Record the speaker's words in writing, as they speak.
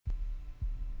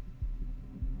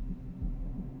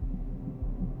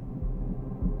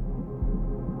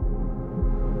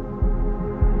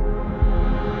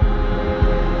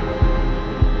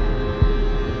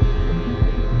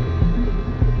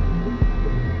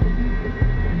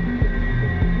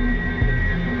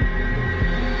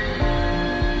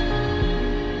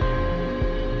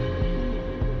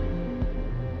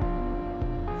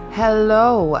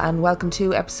Hello and welcome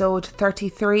to episode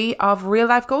 33 of Real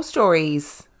Life Ghost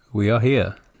Stories. We are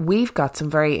here. We've got some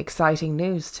very exciting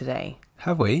news today.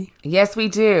 Have we? Yes, we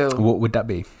do. What would that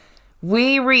be?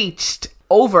 We reached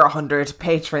over 100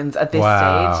 patrons at this stage.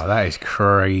 Wow, that is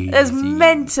crazy. That's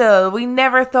mental. We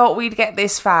never thought we'd get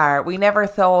this far. We never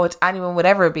thought anyone would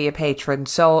ever be a patron.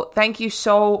 So thank you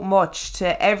so much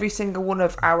to every single one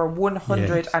of our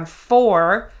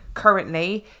 104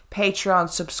 currently Patreon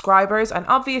subscribers. And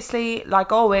obviously,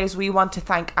 like always, we want to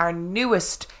thank our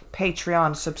newest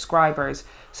Patreon subscribers.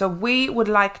 So we would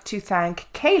like to thank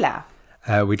Kayla.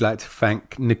 We'd like to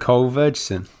thank Nicole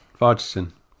Vergeson?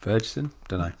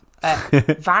 Don't know.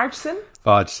 Vargson?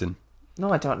 Vargeson.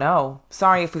 No, I don't know.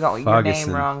 Sorry if we got your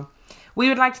name wrong. We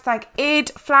would like to thank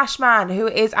Id Flashman, who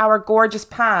is our gorgeous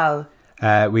pal.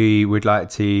 We would like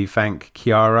to thank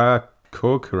Kiara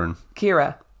Corcoran.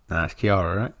 Kira. Nah, it's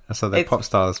Kiara, right? That's how the pop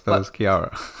star spells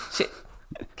Kiara.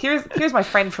 Kira's my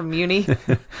friend from uni.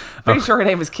 Pretty sure her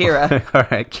name is Kira. All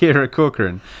right, Kira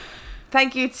Corcoran.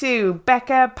 Thank you to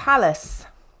Becca Palace.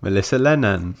 Melissa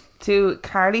Lennon. To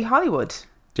Carly Hollywood.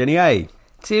 Jenny A.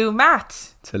 To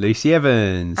Matt. To Lucy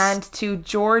Evans. And to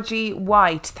Georgie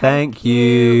White. Thank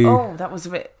you. Oh, that was a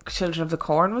bit Children of the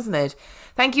Corn, wasn't it?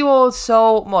 Thank you all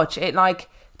so much. It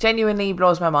genuinely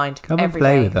blows my mind. Come and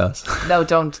play with us. No,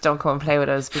 don't come and play with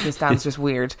us because Dan's just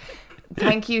weird.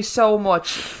 Thank you so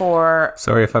much for...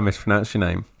 Sorry if I mispronounced your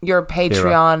name. Your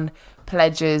Patreon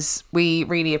pledges. We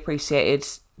really appreciate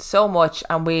it so much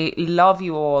and we love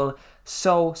you all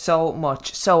so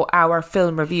much. So our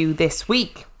film review this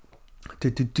week.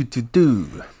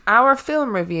 Our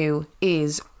film review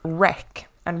is Wreck.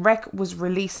 And Wreck was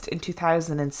released in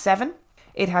 2007.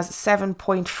 It has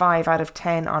 7.5 out of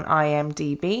 10 on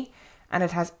IMDb. And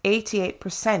it has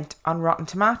 88% on Rotten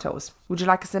Tomatoes. Would you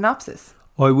like a synopsis?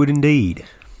 I would indeed.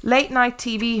 Late night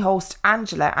TV host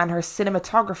Angela and her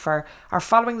cinematographer are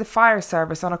following the fire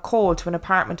service on a call to an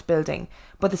apartment building,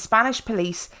 but the Spanish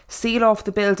police seal off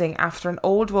the building after an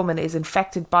old woman is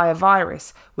infected by a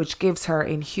virus which gives her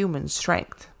inhuman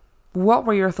strength. What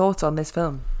were your thoughts on this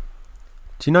film?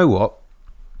 Do you know what?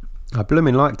 I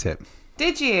blooming liked it.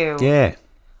 Did you? Yeah.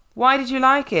 Why did you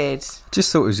like it?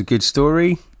 Just thought it was a good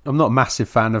story. I'm not a massive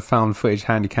fan of found footage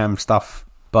handycam stuff,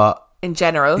 but... In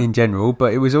general,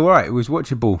 but it was alright. It was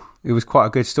watchable. It was quite a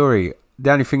good story.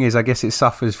 The only thing is, I guess it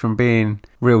suffers from being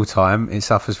real time. It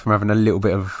suffers from having a little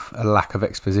bit of a lack of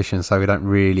exposition, so we don't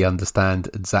really understand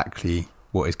exactly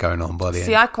what is going on by the end.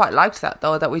 See, I quite liked that,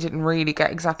 though, that we didn't really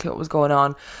get exactly what was going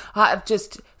on.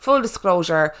 Full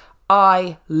disclosure,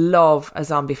 I love a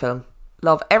zombie film.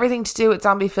 Love everything to do with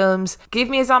zombie films. Give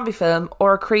me a zombie film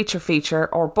or a creature feature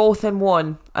or both in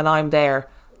one and I'm there.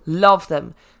 Love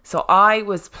them. So I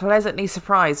was pleasantly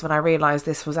surprised when I realised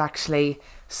this was actually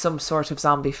some sort of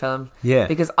zombie film. Yeah.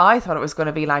 Because I thought it was going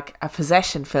to be like a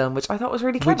possession film, which I thought was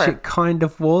really clever. Which it kind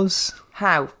of was.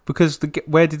 How? Because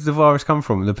where did the virus come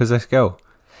from? The possessed girl?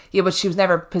 Yeah, but she was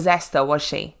never possessed though, was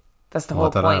she? That's the whole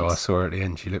point. I don't know. I saw her at the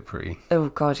end. She looked pretty. Oh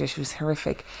God, yeah, she was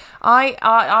horrific.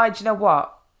 I do you know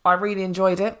what? I really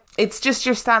enjoyed it. It's just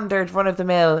your standard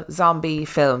run-of-the-mill zombie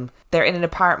film. They're in an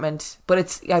apartment,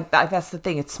 but that's the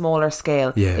thing, it's smaller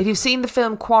scale. Yeah. If you've seen the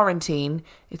film Quarantine,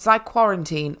 it's like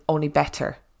Quarantine, only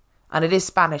better. And it is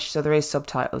Spanish, so there is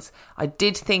subtitles. I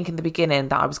did think in the beginning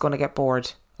that I was going to get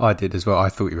bored. I did as well. I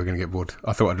thought you were going to get bored.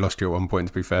 I thought I'd lost you at one point,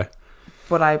 to be fair.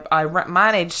 But I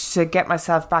managed to get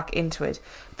myself back into it.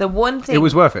 The one thing... It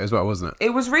was worth it as well, wasn't it?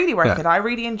 It was really worth it. I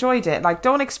really enjoyed it. Like,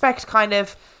 don't expect kind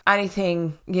of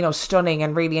anything, stunning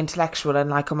and really intellectual and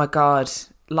like, oh my God,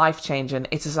 life-changing.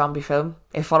 It's a zombie film.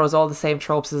 It follows all the same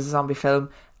tropes as a zombie film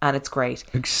and it's great.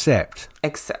 Except,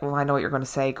 well, I know what you're going to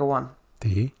say. Go on. Do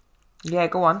you? Yeah,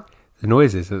 go on. The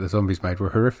noises that the zombies made were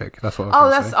horrific. That's what I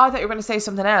was going to say. I thought you were going to say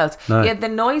something else. No. Yeah, the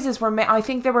noises were made, I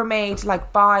think they were made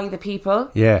like by the people.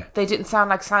 Yeah. They didn't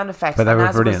sound like sound effects. But they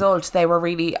were brilliant. As a result, they were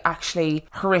really actually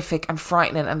horrific and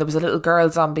frightening. And there was a little girl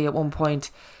zombie at one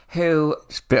point who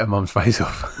just bit her mum's face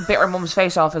off. Bit her mum's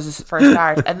face off as a first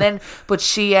start. And then, but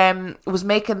she was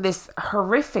making this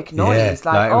horrific noise.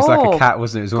 Yeah, it was like a cat,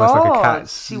 wasn't it? It was almost like a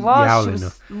cat yowling. She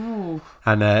was, ooh.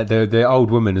 And the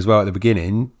old woman as well at the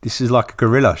beginning, this is like a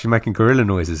gorilla. She's making gorilla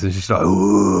noises and she's like,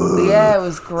 ooh. Yeah, it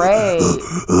was great.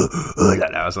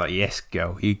 I was like, yes,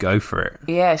 girl, you go for it.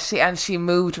 Yeah, she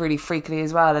moved really freakily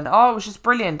as well. And it was just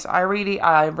brilliant. I really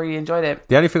enjoyed it.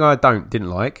 The only thing I didn't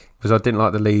like was I didn't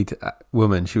like the lead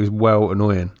woman. She was well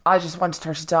annoying. I just wanted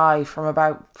her to die from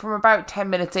about 10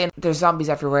 minutes in. There's zombies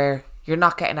everywhere. You're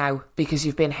not getting out because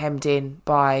you've been hemmed in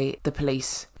by the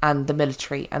police and the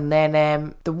military. And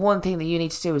then the one thing that you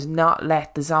need to do is not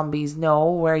let the zombies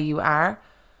know where you are.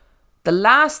 The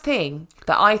last thing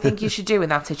that I think you should do in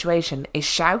that situation is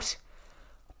shout.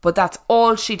 But that's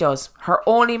all she does. Her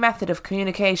only method of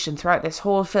communication throughout this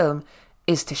whole film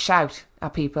is to shout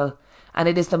at people. And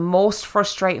it is the most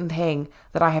frustrating thing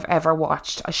that I have ever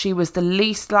watched. She was the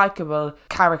least likeable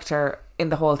character in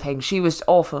the whole thing. She was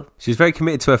awful. She was very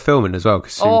committed to her filming as well,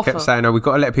 because she kept saying, "Oh, we've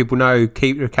got to let people know,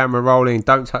 keep the camera rolling,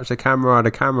 don't touch the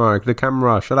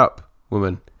camera, shut up,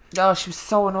 woman." Oh, she was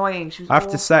so annoying. She was I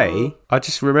have to say, I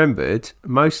just remembered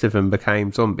most of them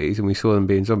became zombies, and we saw them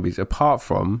being zombies, apart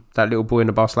from that little boy in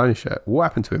the Barcelona shirt. What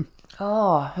happened to him?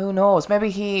 Oh, who knows? Maybe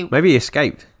he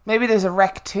escaped. Maybe there's a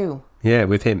Rec 2. Yeah,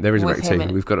 with him. There is a Rec 2.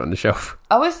 We've got it on the shelf.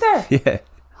 Oh, is there? Yeah.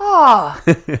 Oh,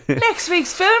 next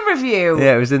week's film review.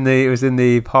 Yeah, it was in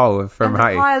the pile from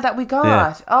Hattie. The pile that we got.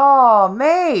 Yeah. Oh,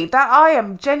 mate, that I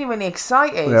am genuinely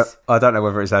excited. Yeah, I don't know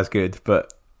whether it's as good,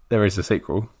 but there is a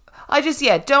sequel. I just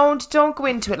don't go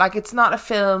into it like it's not a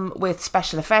film with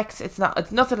special effects. It's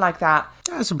nothing like that.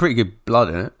 There's some pretty good blood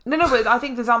in it. No, but I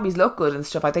think the zombies look good and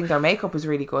stuff. I think their makeup is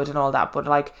really good and all that. But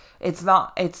like, it's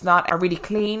not a really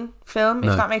clean film,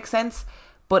 if that makes sense.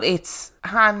 But it's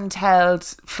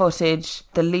handheld footage.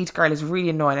 The lead girl is really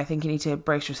annoying. I think you need to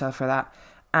brace yourself for that.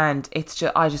 And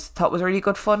I just thought it was a really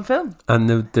good fun film. And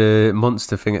the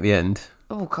monster thing at the end.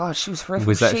 Oh God, she was horrific.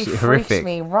 Was actually horrific. Freaked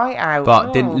me right out.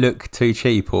 But didn't look too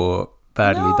cheap or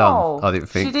badly done. I didn't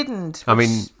think she didn't. I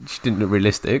mean, she didn't look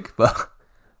realistic, but.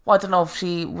 Well, I don't know if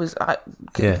she was.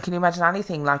 Can you imagine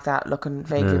anything like that looking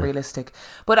vaguely realistic?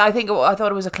 But I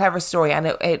thought it was a clever story, and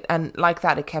it like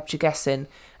that it kept you guessing,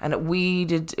 and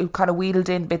it kind of wheedled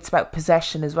in bits about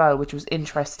possession as well, which was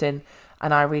interesting,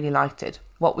 and I really liked it.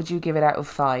 What would you give it out of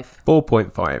 5?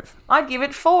 4.5. I'd give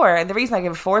it 4, and the reason I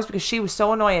give it 4 is because she was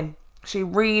so annoying. She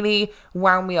really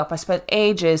wound me up. I spent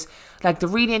ages, like the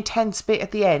really intense bit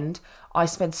at the end. I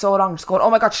spent so long just going,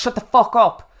 "Oh my God, shut the fuck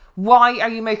up. Why are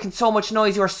you making so much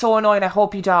noise? You're so annoying. I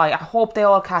hope you die. I hope they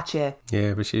all catch you."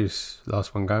 Yeah, but she was the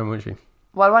last one going, wasn't she?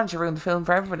 Well, why don't you ruin the film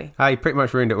for everybody? You pretty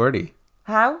much ruined it already.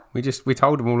 How? We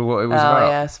told them all what it was about. Oh,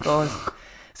 yeah, I suppose.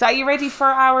 So are you ready for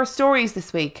our stories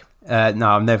this week? No,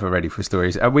 I'm never ready for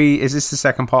stories. Is this the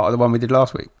second part of the one we did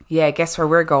last week? Yeah, guess where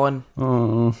we're going?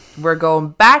 Oh. We're going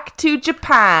back to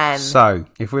Japan. So,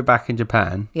 if we're back in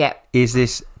Japan, yeah,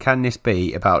 can this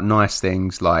be about nice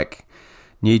things like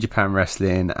New Japan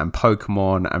Wrestling and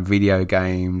Pokemon and video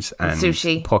games and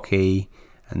sushi, Pocky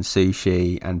and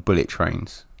sushi and bullet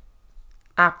trains?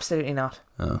 Absolutely not.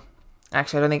 Oh.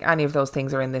 Actually, I don't think any of those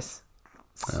things are in this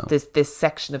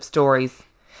section of stories.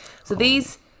 So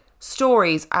these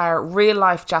stories are real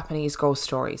life Japanese ghost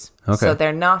stories. Okay. So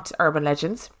they're not urban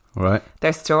legends. Right.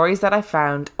 They're stories that I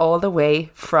found all the way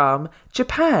from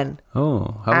Japan.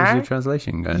 Oh, how was your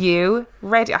translation going? You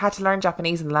ready? I had to learn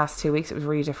Japanese in the last 2 weeks. It was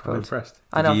really difficult. I'm impressed.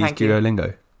 I know, thank you. Did you use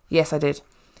Duolingo? Yes, I did.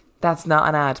 That's not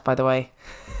an ad, by the way.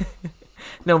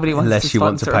 Nobody wants Unless to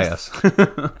sponsor us. Unless you want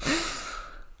to pay us.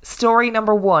 Story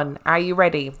number 1. Are you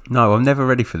ready? No, I'm never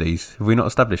ready for these. Have we not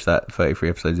established that 33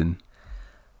 episodes in?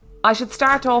 I should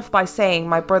start off by saying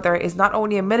my brother is not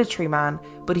only a military man,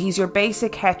 but he's your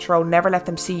basic hetero, never let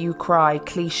them see you cry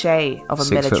cliche of a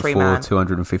military man. 6'4",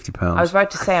 250 pounds. I was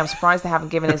about to say, I'm surprised they haven't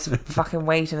given his fucking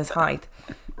weight and his height.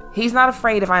 He's not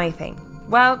afraid of anything.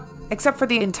 Well, except for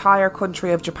the entire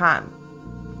country of Japan.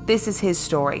 This is his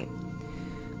story.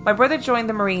 My brother joined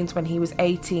the Marines when he was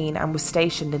 18 and was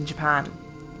stationed in Japan.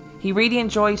 He really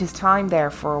enjoyed his time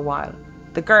there for a while.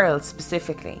 The girls,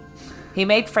 specifically. He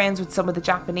made friends with some of the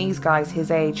Japanese guys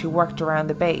his age who worked around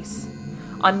the base.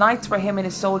 On nights where him and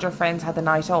his soldier friends had the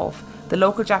night off, the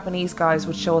local Japanese guys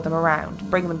would show them around,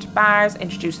 bring them to bars,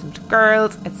 introduce them to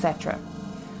girls, etc.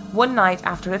 One night,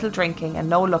 after a little drinking and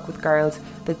no luck with girls,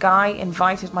 the guy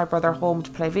invited my brother home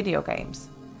to play video games.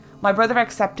 My brother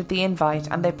accepted the invite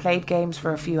and they played games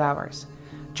for a few hours.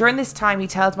 During this time, he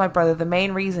tells my brother the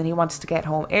main reason he wanted to get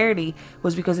home early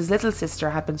was because his little sister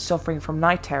had been suffering from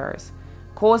night terrors,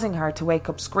 causing her to wake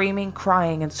up screaming,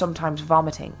 crying and sometimes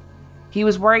vomiting. He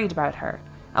was worried about her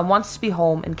and wants to be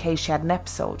home in case she had an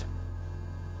episode.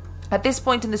 At this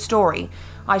point in the story,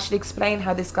 I should explain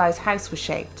how this guy's house was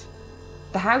shaped.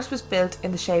 The house was built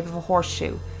in the shape of a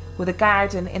horseshoe, with a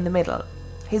garden in the middle.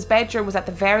 His bedroom was at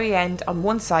the very end on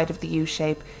one side of the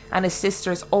U-shape and his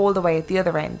sister's all the way at the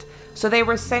other end, so they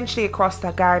were essentially across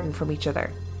the garden from each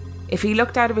other. If he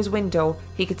looked out of his window,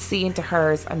 he could see into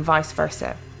hers and vice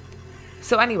versa.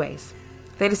 So anyways,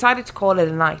 they decided to call it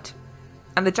a night,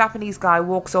 and the Japanese guy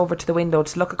walks over to the window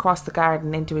to look across the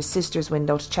garden into his sister's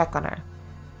window to check on her.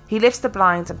 He lifts the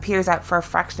blinds and peers out for a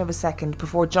fraction of a second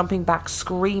before jumping back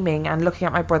screaming and looking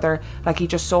at my brother like he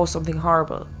just saw something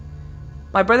horrible.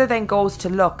 My brother then goes to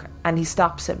look and he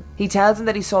stops him. He tells him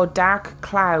that he saw a dark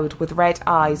cloud with red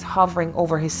eyes hovering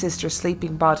over his sister's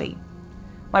sleeping body.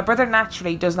 My brother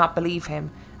naturally does not believe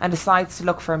him and decides to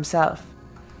look for himself.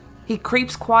 He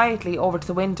creeps quietly over to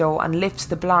the window and lifts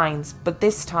the blinds, but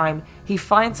this time he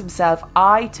finds himself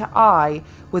eye to eye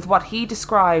with what he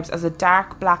describes as a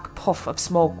dark black puff of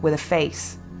smoke with a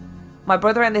face. My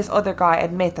brother and this other guy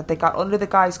admit that they got under the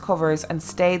guy's covers and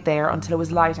stayed there until it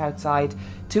was light outside,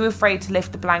 too afraid to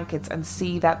lift the blankets and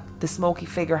see that the smoky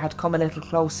figure had come a little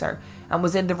closer and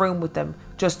was in the room with them,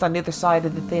 just on the other side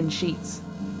of the thin sheets.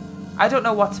 I don't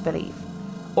know what to believe,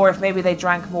 or if maybe they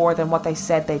drank more than what they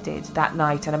said they did that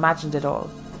night and imagined it all.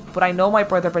 But I know my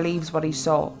brother believes what he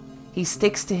saw. He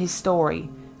sticks to his story,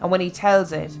 and when he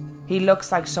tells it, he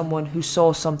looks like someone who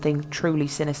saw something truly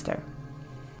sinister.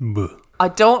 Buh. I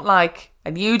don't like,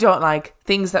 and you don't like,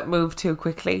 things that move too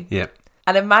quickly. Yep.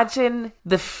 And imagine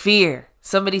the fear.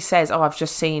 Somebody says, oh, I've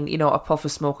just seen, a puff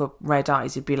of smoke with red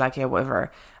eyes. You'd be like, yeah,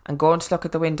 whatever. And going to look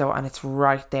at the window and it's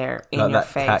right there in your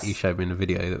face. That cat you showed me in the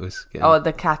video that was getting... Oh,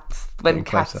 the cats. When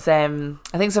cats... I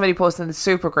think somebody posted in the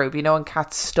super group, when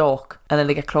cats stalk and then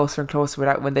they get closer and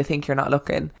closer when they think you're not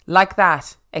looking. Like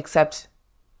that, except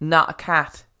not a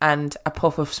cat and a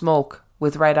puff of smoke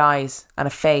with red eyes and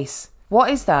a face.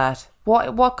 What is that?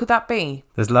 What could that be?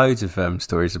 There's loads of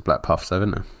stories of black puffs,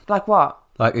 haven't there? Like what?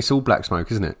 Like, it's all black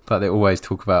smoke, isn't it? Like, they always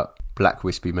talk about black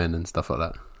wispy men and stuff like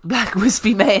that. Black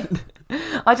wispy men?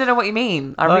 I don't know what you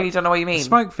mean. I really don't know what you mean.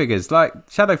 Smoke figures, like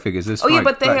shadow figures of smoke. Oh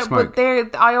yeah,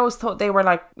 but I always thought they were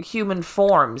like human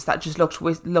forms that just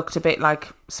looked a bit like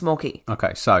smoky.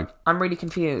 Okay, so I'm really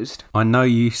confused. I know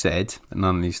you said that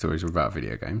none of these stories were about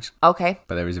video games. Okay.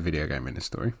 But there is a video game in this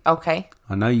story. Okay.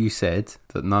 I know you said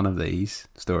that none of these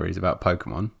stories about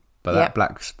Pokemon, but that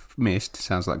black mist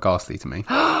sounds like Ghastly to me.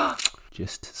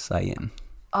 Just saying.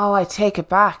 Oh, I take it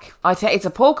back. It's a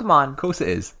Pokemon. Of course it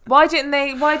is. Why didn't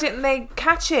they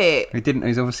catch it? He didn't.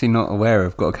 He's obviously not aware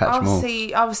of got to catch them all.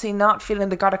 Obviously not feeling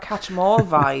the gotta catch them all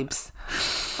vibes.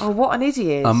 Oh, what an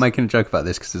idiot. I'm making a joke about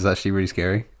this because it's actually really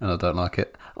scary and I don't like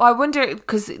it. Well, I wonder,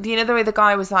 because the way the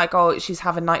guy was like, oh, she's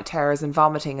having night terrors and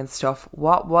vomiting and stuff.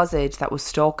 What was it that was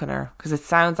stalking her? Because it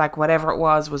sounds like whatever it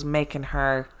was making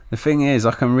her... The thing is,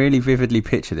 I can really vividly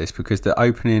picture this because the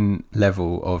opening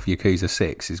level of Yakuza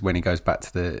 6 is when he goes back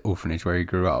to the orphanage where he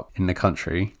grew up in the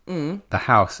country. Mm. The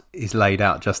house is laid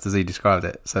out just as he described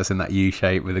it. So it's in that U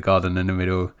shape with a garden in the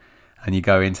middle. And you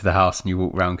go into the house and you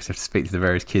walk around because you have to speak to the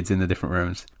various kids in the different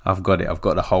rooms. I've got it. I've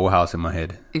got the whole house in my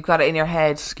head. You've got it in your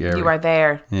head. Scary. You are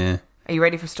there. Yeah. Are you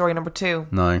ready for story number 2?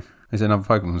 No. Is it another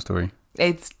Pokemon story?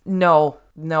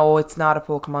 No, it's not a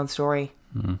Pokemon story.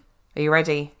 Mm. Are you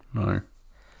ready? No.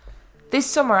 This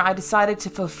summer, I decided to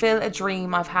fulfill a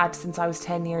dream I've had since I was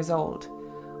 10 years old.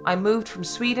 I moved from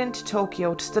Sweden to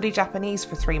Tokyo to study Japanese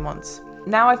for 3 months.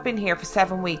 Now I've been here for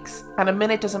 7 weeks, and a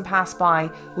minute doesn't pass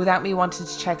by without me wanting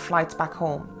to check flights back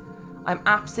home. I'm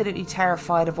absolutely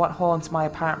terrified of what haunts my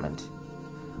apartment.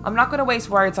 I'm not going to waste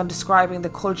words on describing the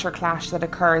culture clash that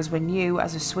occurs when you,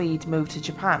 as a Swede, move to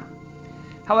Japan.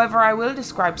 However, I will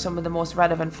describe some of the most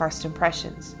relevant first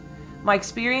impressions. My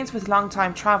experience with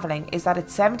long-time travelling is that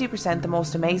it's 70% the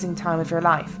most amazing time of your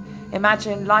life.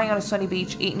 Imagine lying on a sunny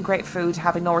beach, eating great food,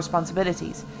 having no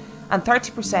responsibilities. And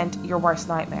 30% your worst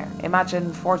nightmare. Imagine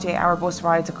 48-hour bus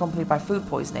rides accompanied by food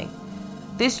poisoning.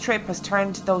 This trip has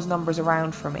turned those numbers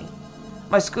around for me.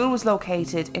 My school was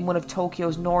located in one of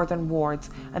Tokyo's northern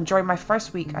wards, and during my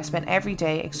first week I spent every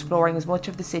day exploring as much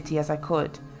of the city as I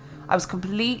could. I was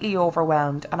completely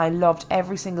overwhelmed and I loved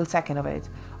every single second of it.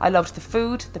 I loved the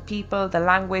food, the people, the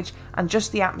language, and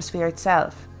just the atmosphere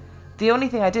itself. The only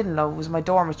thing I didn't love was my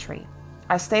dormitory.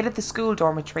 I stayed at the school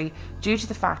dormitory due to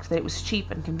the fact that it was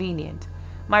cheap and convenient.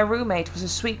 My roommate was a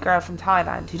sweet girl from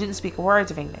Thailand who didn't speak a word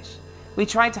of English. We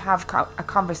tried to have a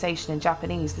conversation in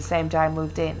Japanese the same day I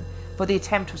moved in, but the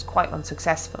attempt was quite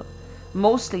unsuccessful.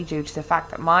 Mostly due to the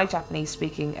fact that my Japanese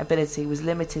speaking ability was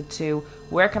limited to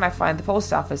where can I find the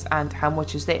post office and how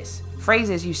much is this?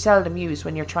 Phrases you seldom use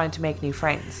when you're trying to make new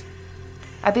friends.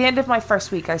 At the end of my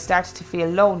first week I started to feel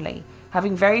lonely,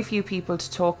 having very few people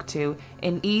to talk to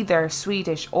in either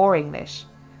Swedish or English.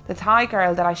 The Thai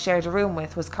girl that I shared a room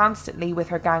with was constantly with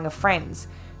her gang of friends.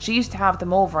 She used to have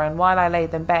them over, and while I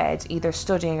laid in bed, either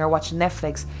studying or watching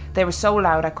Netflix, they were so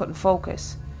loud I couldn't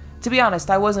focus. To be honest,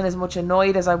 I wasn't as much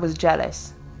annoyed as I was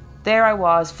jealous. There I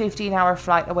was, 15-hour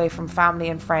flight away from family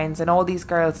and friends, and all these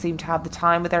girls seemed to have the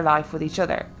time of their life with each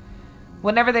other.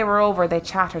 Whenever they were over, they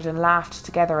chattered and laughed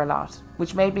together a lot,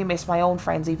 which made me miss my own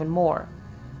friends even more.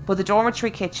 But the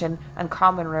dormitory kitchen and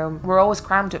common room were always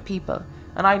crammed with people,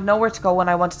 and I had nowhere to go when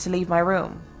I wanted to leave my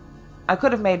room. I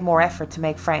could have made more effort to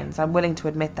make friends, I'm willing to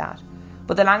admit that,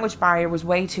 but the language barrier was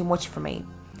way too much for me.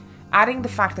 Adding the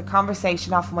fact that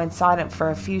conversation often went silent for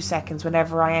a few seconds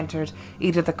whenever I entered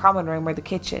either the common room or the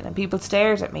kitchen, and people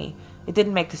stared at me, it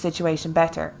didn't make the situation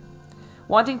better.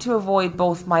 Wanting to avoid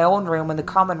both my own room and the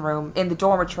common room in the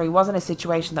dormitory wasn't a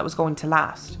situation that was going to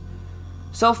last.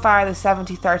 So far, the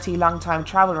 70-30 long-time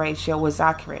travel ratio was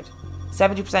accurate.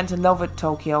 70% in love with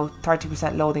Tokyo,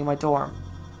 30% loathing my dorm.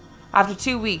 After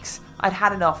 2 weeks, I'd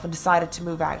had enough and decided to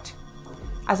move out.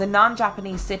 As a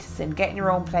non-Japanese citizen, getting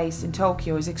your own place in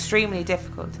Tokyo is extremely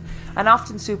difficult and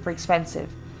often super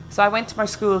expensive, so I went to my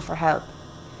school for help.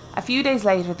 A few days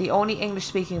later, the only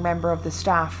English-speaking member of the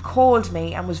staff called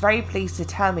me and was very pleased to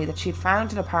tell me that she had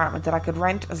found an apartment that I could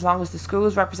rent as long as the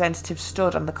school's representative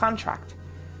stood on the contract.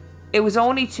 It was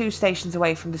only 2 stations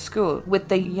away from the school, with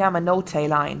the Yamanote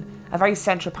line, a very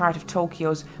central part of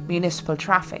Tokyo's municipal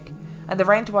traffic, and the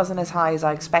rent wasn't as high as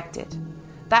I expected.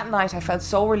 That night I felt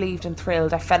so relieved and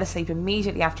thrilled I fell asleep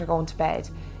immediately after going to bed,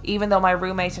 even though my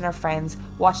roommate and her friends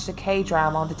watched a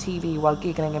K-drama on the TV while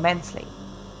giggling immensely.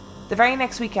 The very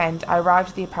next weekend, I arrived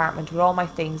at the apartment with all my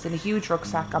things in a huge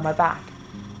rucksack on my back.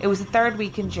 It was the 3rd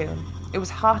week in June. It was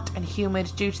hot and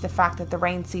humid due to the fact that the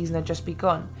rain season had just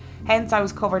begun, hence I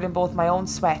was covered in both my own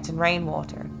sweat and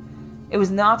rainwater. It was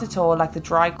not at all like the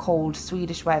dry, cold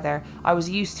Swedish weather I was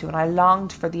used to, and I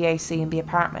longed for the AC in the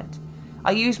apartment.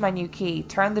 I used my new key,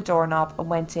 turned the doorknob and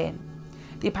went in.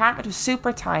 The apartment was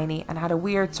super tiny and had a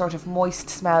weird sort of moist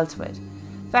smell to it.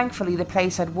 Thankfully, the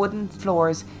place had wooden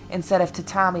floors instead of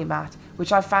tatami mat,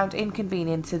 which I found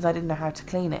inconvenient since I didn't know how to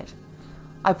clean it.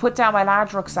 I put down my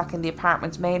large rucksack in the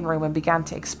apartment's main room and began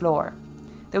to explore.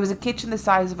 There was a kitchen the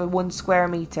size of a 1 square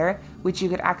metre, which you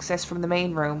could access from the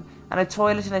main room, and a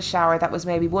toilet and a shower that was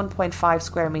maybe 1.5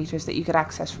 square metres that you could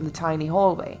access from the tiny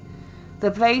hallway. The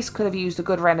place could have used a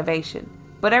good renovation,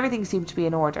 but everything seemed to be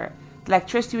in order. The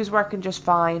electricity was working just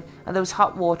fine, and there was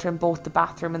hot water in both the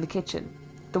bathroom and the kitchen.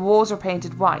 The walls were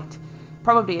painted white,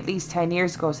 probably at least 10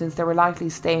 years ago since they were lightly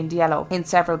stained yellow in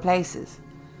several places.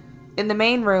 In the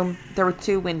main room there were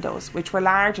 2 windows, which were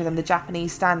larger than the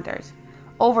Japanese standard.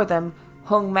 Over them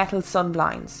hung metal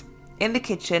sunblinds. In the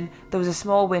kitchen there was a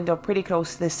small window pretty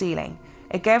close to the ceiling.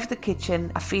 It gave the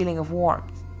kitchen a feeling of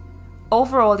warmth.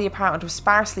 Overall, the apartment was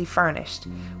sparsely furnished,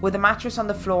 with a mattress on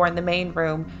the floor in the main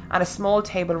room and a small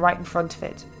table right in front of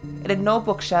it. It had no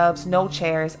bookshelves, no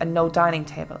chairs and no dining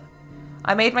table.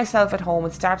 I made myself at home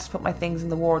and started to put my things in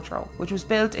the wardrobe, which was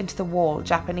built into the wall,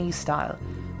 Japanese style,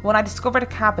 when I discovered a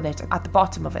cabinet at the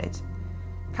bottom of it.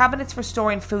 Cabinets for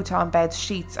storing futon beds,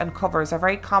 sheets and covers are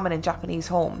very common in Japanese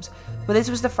homes, but this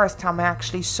was the first time I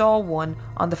actually saw one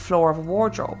on the floor of a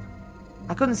wardrobe.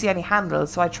 I couldn't see any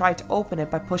handles, so I tried to open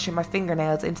it by pushing my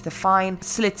fingernails into the fine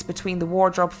slits between the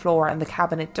wardrobe floor and the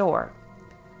cabinet door.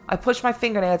 I pushed my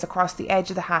fingernails across the edge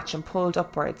of the hatch and pulled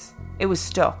upwards. It was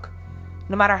stuck.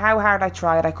 No matter how hard I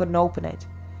tried, I couldn't open it.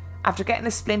 After getting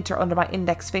a splinter under my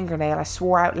index fingernail, I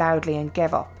swore out loudly and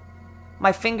gave up.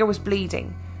 My finger was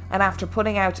bleeding, and after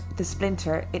pulling out the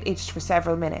splinter, it itched for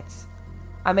several minutes.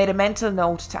 I made a mental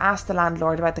note to ask the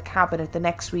landlord about the cabinet the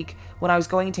next week when I was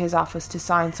going to his office to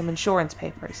sign some insurance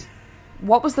papers.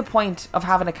 What was the point of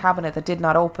having a cabinet that did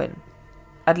not open?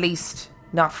 At least,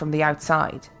 not from the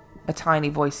outside, a tiny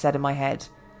voice said in my head.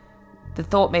 The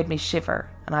thought made me shiver,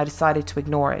 and I decided to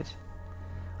ignore it.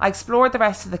 I explored the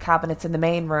rest of the cabinets in the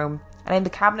main room, and in the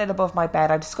cabinet above my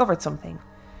bed I discovered something.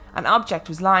 An object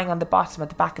was lying on the bottom at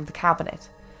the back of the cabinet.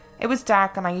 It was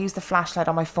dark and I used the flashlight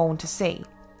on my phone to see.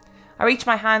 I reached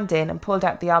my hand in and pulled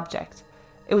out the object.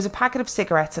 It was a packet of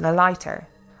cigarettes and a lighter.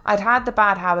 I'd had the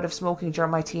bad habit of smoking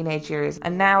during my teenage years,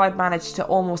 and now I'd managed to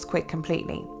almost quit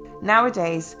completely.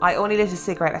 Nowadays, I only lit a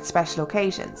cigarette at special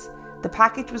occasions. The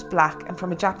package was black and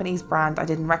from a Japanese brand I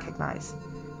didn't recognise.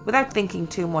 Without thinking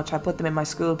too much, I put them in my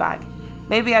school bag.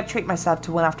 Maybe I'd treat myself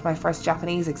to one after my first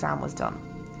Japanese exam was done.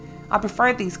 I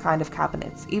preferred these kind of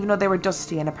cabinets, even though they were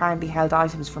dusty and apparently held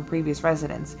items from previous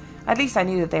residents. At least I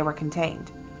knew that they were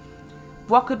contained.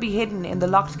 What could be hidden in the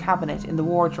locked cabinet in the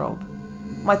wardrobe?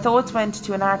 My thoughts went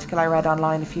to an article I read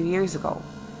online a few years ago.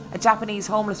 A Japanese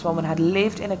homeless woman had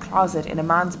lived in a closet in a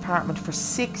man's apartment for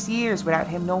 6 years without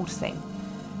him noticing.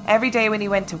 Every day when he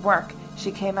went to work,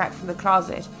 she came out from the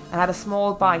closet and had a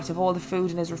small bite of all the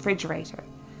food in his refrigerator.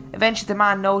 Eventually the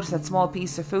man noticed that small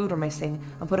pieces of food were missing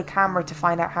and put a camera to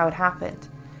find out how it happened.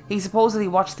 He supposedly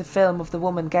watched the film of the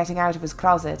woman getting out of his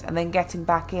closet and then getting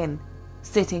back in,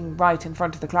 sitting right in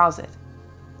front of the closet.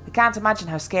 I can't imagine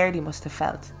how scared he must have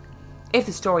felt. If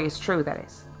the story is true, that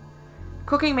is.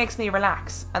 Cooking makes me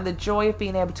relax, and the joy of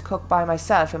being able to cook by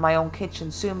myself in my own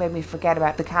kitchen soon made me forget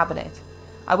about the cabinet.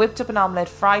 I whipped up an omelette,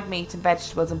 fried meat and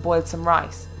vegetables and boiled some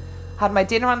rice. Had my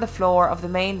dinner on the floor of the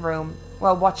main room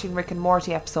while watching Rick and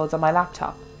Morty episodes on my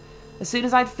laptop. As soon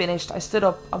as I'd finished, I stood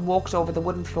up and walked over the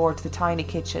wooden floor to the tiny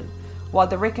kitchen, while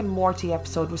the Rick and Morty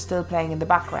episode was still playing in the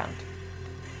background.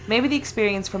 Maybe the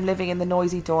experience from living in the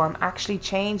noisy dorm actually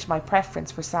changed my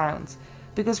preference for sounds,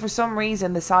 because for some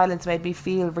reason the silence made me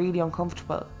feel really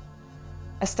uncomfortable.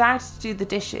 I started to do the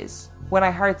dishes when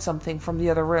I heard something from the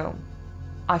other room.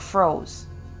 I froze.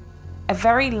 A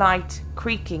very light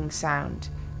creaking sound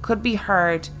could be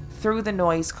heard through the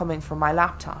noise coming from my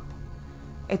laptop.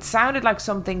 It sounded like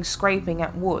something scraping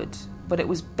at wood, but it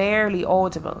was barely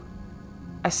audible.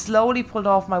 I slowly pulled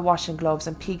off my washing gloves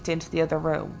and peeked into the other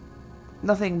room.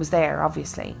 Nothing was there,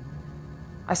 obviously.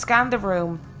 I scanned the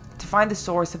room to find the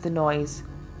source of the noise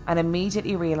and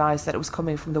immediately realised that it was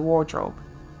coming from the wardrobe.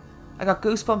 I got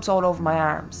goosebumps all over my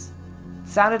arms. It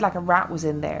sounded like a rat was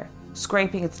in there,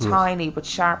 scraping its tiny but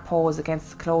sharp paws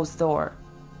against the closed door.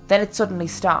 Then it suddenly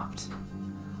stopped.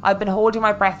 I'd been holding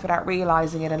my breath without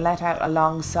realising it and let out a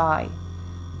long sigh.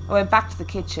 I went back to the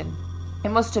kitchen. It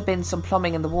must have been some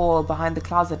plumbing in the wall behind the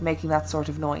closet making that sort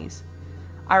of noise.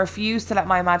 I refused to let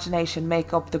my imagination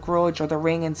make up the Grudge or the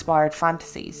Ring-inspired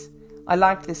fantasies. I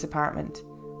liked this apartment,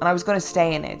 and I was going to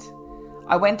stay in it.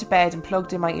 I went to bed and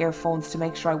plugged in my earphones to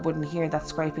make sure I wouldn't hear that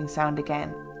scraping sound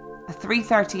again. At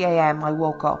 3:30 a.m. I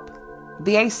woke up.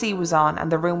 The AC was on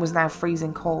and the room was now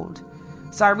freezing cold,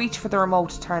 so I reached for the remote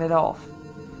to turn it off.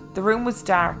 The room was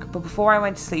dark, but before I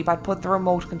went to sleep I'd put the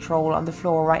remote control on the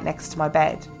floor right next to my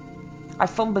bed. I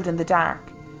fumbled in the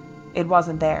dark. It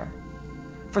wasn't there.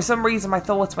 For some reason my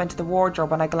thoughts went to the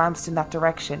wardrobe and I glanced in that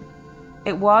direction.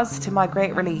 It was, to my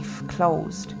great relief,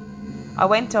 closed. I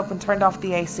went up and turned off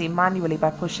the AC manually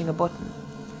by pushing a button.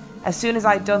 As soon as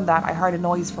I'd done that, I heard a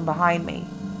noise from behind me.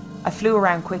 I flew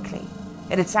around quickly.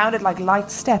 It had sounded like light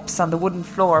steps on the wooden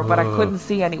floor, but I couldn't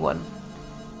see anyone.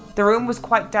 The room was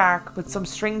quite dark, but some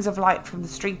strings of light from the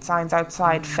street signs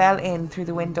outside fell in through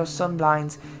the window sun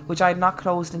blinds, which I had not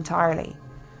closed entirely.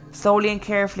 Slowly and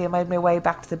carefully I made my way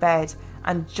back to the bed,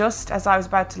 and just as I was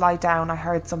about to lie down I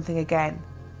heard something again.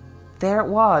 There it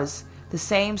was, the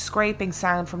same scraping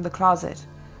sound from the closet.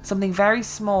 Something very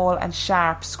small and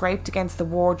sharp scraped against the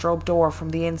wardrobe door from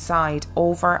the inside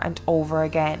over and over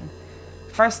again.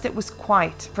 First it was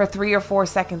quiet, for 3 or 4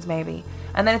 seconds maybe,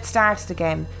 and then it started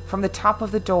again from the top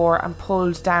of the door and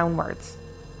pulled downwards.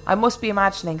 I must be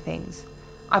imagining things.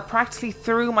 I practically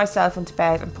threw myself into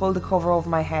bed and pulled the cover over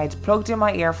my head, plugged in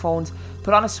my earphones,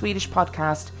 put on a Swedish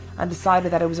podcast and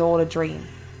decided that it was all a dream.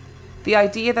 The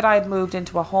idea that I had moved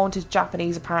into a haunted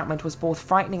Japanese apartment was both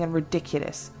frightening and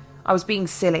ridiculous. I was being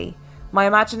silly. My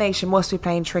imagination must be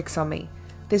playing tricks on me.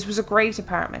 This was a great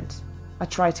apartment. I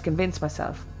tried to convince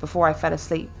myself before I fell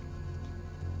asleep.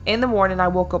 In the morning I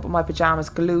woke up with my pyjamas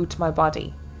glued to my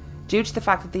body. Due to the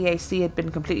fact that the AC had been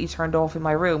completely turned off in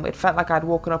my room, it felt like I'd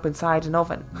woken up inside an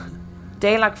oven.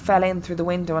 Daylight fell in through the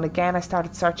window and again I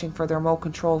started searching for the remote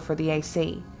control for the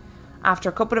AC. After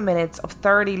a couple of minutes of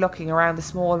thoroughly looking around the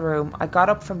small room, I got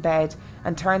up from bed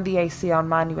and turned the AC on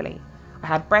manually. I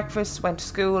had breakfast, went to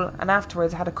school, and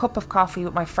afterwards I had a cup of coffee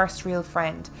with my first real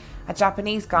friend, a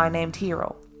Japanese guy named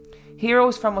Hiro. Hiro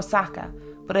was from Osaka,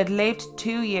 but had lived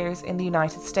 2 years in the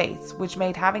United States, which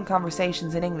made having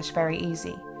conversations in English very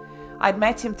easy. I'd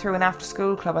met him through an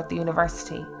after-school club at the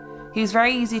university. He was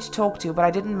very easy to talk to, but I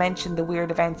didn't mention the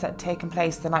weird events that had taken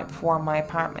place the night before in my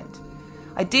apartment.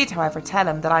 I did, however, tell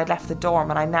him that I had left the dorm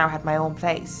and I now had my own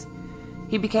place.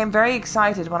 He became very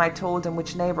excited when I told him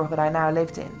which neighbourhood I now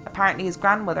lived in. Apparently his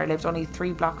grandmother lived only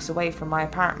 3 blocks away from my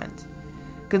apartment.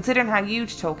 Considering how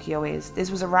huge Tokyo is, this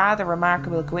was a rather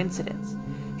remarkable coincidence.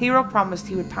 Hiro promised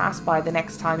he would pass by the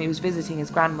next time he was visiting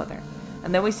his grandmother,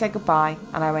 and then we said goodbye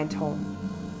and I went home.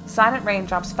 Silent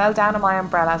raindrops fell down on my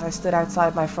umbrella as I stood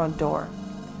outside my front door.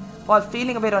 While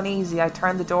feeling a bit uneasy, I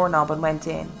turned the doorknob and went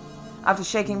in. After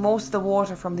shaking most of the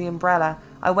water from the umbrella,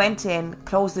 I went in,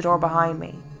 closed the door behind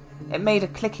me. It made a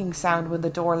clicking sound when the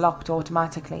door locked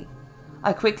automatically.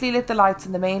 I quickly lit the lights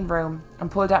in the main room and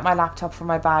pulled out my laptop from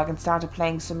my bag and started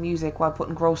playing some music while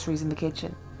putting groceries in the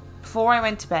kitchen. Before I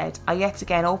went to bed, I yet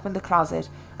again opened the closet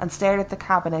and stared at the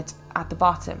cabinet at the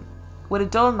bottom. With a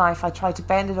dull knife, I tried to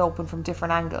bend it open from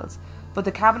different angles, but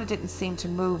the cabinet didn't seem to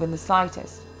move in the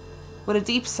slightest. With a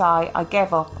deep sigh, I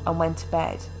gave up and went to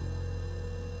bed.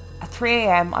 At 3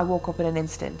 a.m, I woke up in an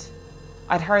instant.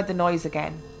 I'd heard the noise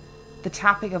again. The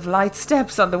tapping of light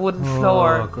steps on the wooden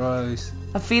floor. Oh, gross.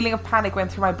 A feeling of panic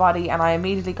went through my body and I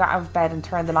immediately got out of bed and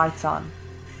turned the lights on.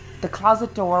 The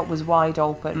closet door was wide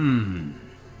open.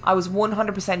 I was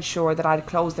 100% sure that I'd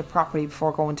closed it properly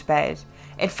before going to bed.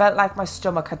 It felt like my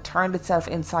stomach had turned itself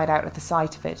inside out at the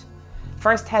sight of it.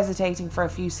 First hesitating for a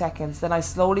few seconds, then I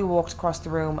slowly walked across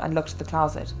the room and looked at the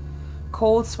closet.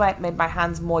 Cold sweat made my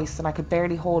hands moist and I could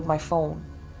barely hold my phone.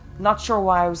 Not sure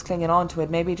why I was clinging on to it,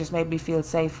 maybe it just made me feel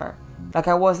safer. Like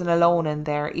I wasn't alone in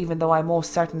there, even though I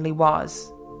most certainly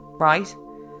was. Right?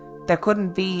 There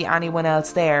couldn't be anyone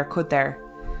else there, could there?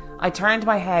 I turned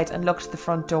my head and looked at the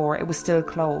front door. It was still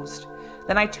closed.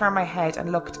 Then I turned my head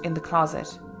and looked in the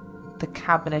closet. The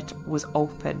cabinet was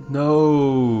open.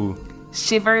 No!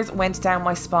 Shivers went down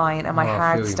my spine and my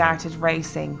heart started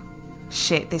racing.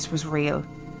 Shit, this was real.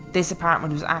 This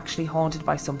apartment was actually haunted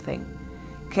by something.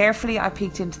 Carefully, I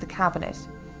peeked into the cabinet.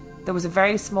 There was a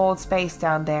very small space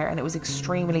down there and it was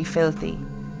extremely filthy.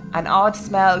 An odd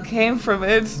smell came from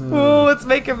it. Oh, it's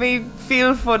making me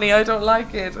feel funny. I don't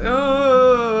like it.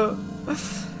 Oh.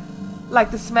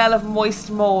 Like the smell of moist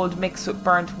mould mixed with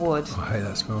burnt wood. I hate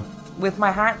that smell. With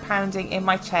my heart pounding in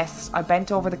my chest, I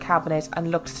bent over the cabinet and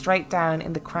looked straight down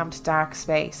in the cramped dark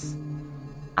space.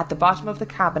 At the bottom of the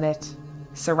cabinet,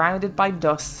 surrounded by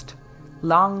dust,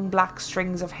 long black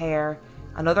strings of hair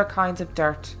and other kinds of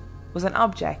dirt, was an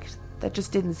object that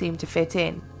just didn't seem to fit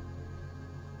in.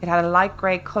 It had a light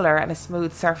grey colour and a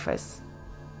smooth surface.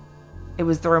 It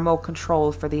was the remote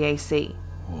control for the AC.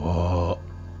 What?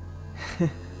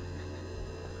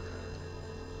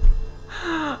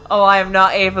 Oh, I am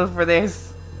not able for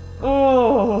this.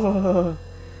 Oh.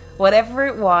 Whatever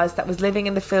it was that was living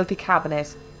in the filthy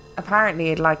cabinet, apparently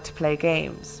it liked to play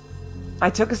games. I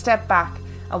took a step back,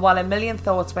 and while a million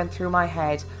thoughts went through my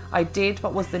head, I did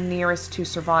what was the nearest to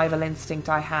survival instinct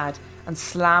I had and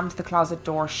slammed the closet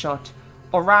door shut.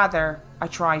 Or rather, I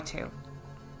tried to.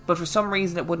 But for some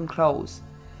reason it wouldn't close.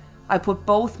 I put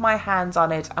both my hands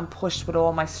on it and pushed with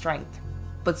all my strength.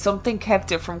 But something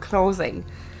kept it from closing.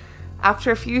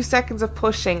 After a few seconds of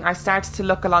pushing, I started to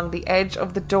look along the edge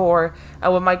of the door,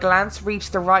 and when my glance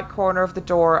reached the right corner of the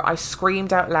door, I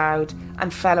screamed out loud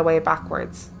and fell away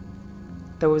backwards.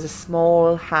 There was a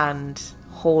small hand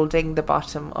holding the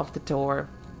bottom of the door.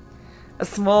 A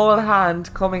small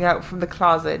hand coming out from the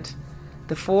closet.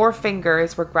 The 4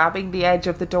 fingers were grabbing the edge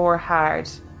of the door hard.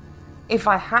 If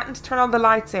I hadn't turned on the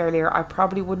lights earlier, I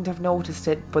probably wouldn't have noticed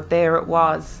it, but there it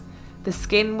was. The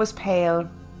skin was pale,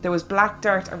 there was black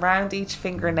dirt around each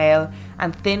fingernail,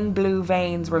 and thin blue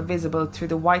veins were visible through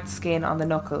the white skin on the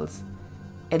knuckles.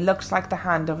 It looked like the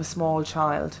hand of a small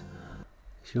child.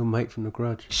 It's your mate from The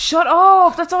Grudge. Shut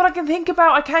up! That's all I can think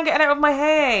about. I can't get it out of my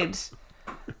head.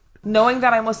 Knowing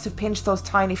that I must have pinched those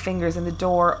tiny fingers in the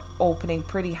door opening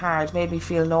pretty hard made me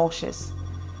feel nauseous.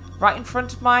 Right in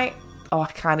front of my... Oh,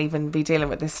 I can't even be dealing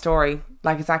with this story.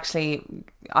 Like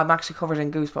I'm actually covered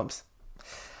in goosebumps.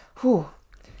 Whew.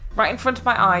 Right in front of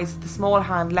my eyes, the small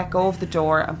hand let go of the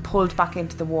door and pulled back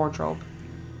into the wardrobe.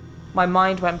 My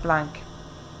mind went blank.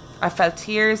 I felt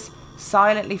tears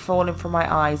silently falling from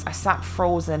my eyes. I sat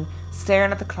frozen,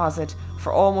 staring at the closet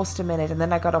for almost a minute, and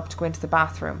then I got up to go into the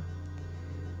bathroom.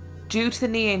 Due to the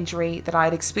knee injury that I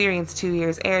had experienced 2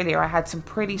 years earlier, I had some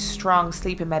pretty strong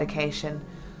sleeping medication.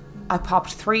 I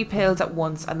popped 3 pills at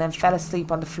once and then fell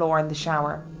asleep on the floor in the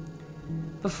shower.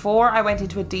 Before I went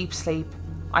into a deep sleep,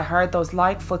 I heard those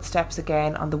light footsteps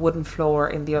again on the wooden floor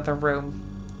in the other room.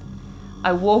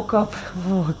 I woke up...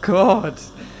 Oh, God.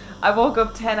 I woke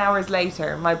up 10 hours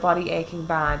later, my body aching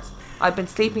bad. I'd been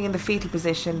sleeping in the fetal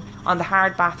position on the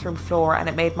hard bathroom floor and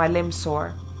it made my limbs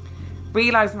sore.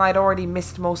 Realising I'd already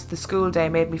missed most of the school day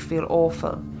made me feel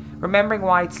awful. Remembering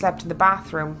why I'd slept in the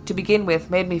bathroom to begin with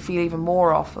made me feel even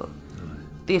more awful.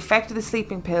 The effect of the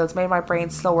sleeping pills made my brain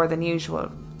slower than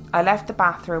usual. I left the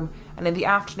bathroom, and in the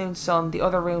afternoon sun the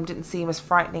other room didn't seem as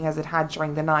frightening as it had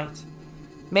during the night.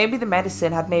 Maybe the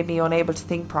medicine had made me unable to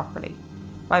think properly.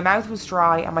 My mouth was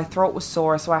dry and my throat was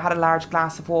sore, so I had a large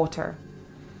glass of water.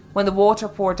 When the water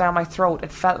poured down my throat,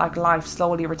 it felt like life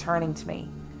slowly returning to me.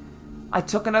 I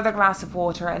took another glass of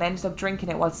water and ended up drinking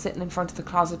it while sitting in front of the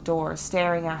closet door,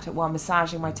 staring at it while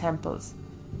massaging my temples.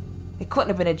 It couldn't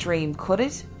have been a dream, could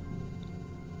it?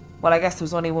 Well, I guess there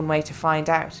was only one way to find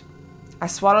out. I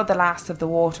swallowed the last of the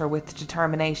water with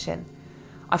determination.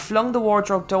 I flung the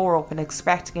wardrobe door open,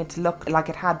 expecting it to look like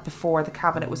it had before the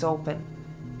cabinet was open.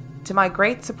 To my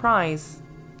great surprise,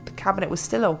 the cabinet was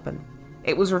still open.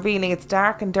 It was revealing its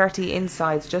dark and dirty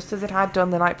insides just as it had done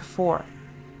the night before.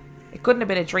 It couldn't have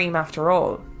been a dream after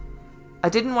all. I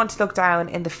didn't want to look down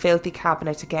in the filthy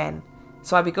cabinet again,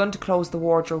 so I began to close the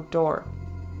wardrobe door.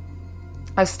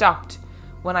 I stopped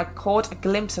when I caught a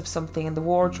glimpse of something in the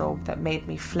wardrobe that made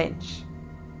me flinch.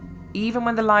 Even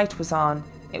when the light was on,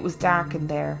 it was dark in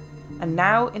there, and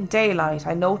now in daylight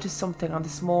I noticed something on the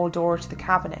small door to the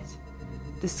cabinet.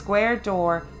 The square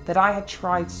door that I had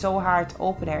tried so hard to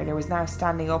open earlier was now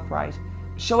standing upright,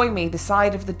 showing me the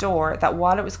side of the door that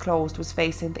while it was closed was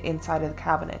facing the inside of the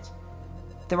cabinet.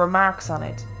 There were marks on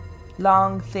it,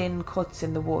 long thin cuts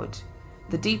in the wood.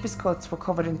 The deepest cuts were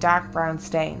covered in dark brown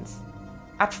stains.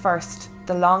 At first,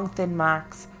 the long thin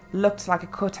marks looked like a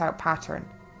cutout pattern,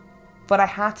 but I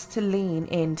had to lean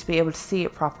in to be able to see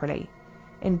it properly.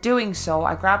 In doing so,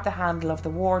 I grabbed the handle of the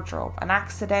wardrobe and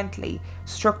accidentally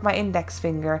struck my index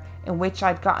finger, in which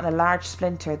I'd gotten a large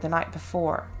splinter the night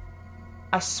before.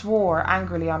 I swore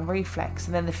angrily on reflex,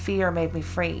 and then the fear made me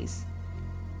freeze.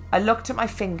 I looked at my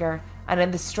finger and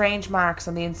then the strange marks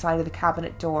on the inside of the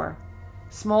cabinet door.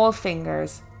 Small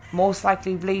fingers, most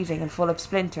likely bleeding and full of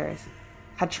splinters,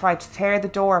 had tried to tear the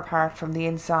door apart from the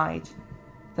inside.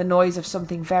 The noise of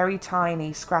something very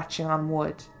tiny scratching on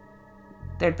wood.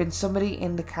 There had been somebody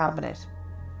in the cabinet.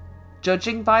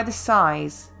 Judging by the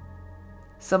size,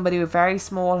 somebody with very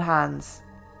small hands,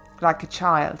 like a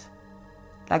child,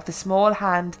 like the small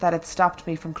hand that had stopped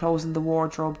me from closing the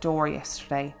wardrobe door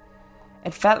yesterday.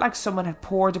 It felt like someone had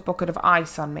poured a bucket of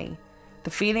ice on me.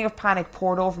 The feeling of panic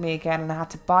poured over me again, and I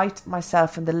had to bite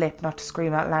myself in the lip not to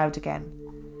scream out loud again.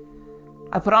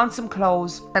 I put on some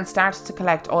clothes and started to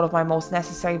collect all of my most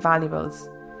necessary valuables.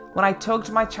 When I tugged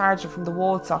my charger from the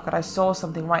wall socket, I saw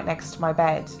something right next to my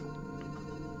bed.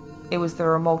 It was the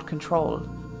remote control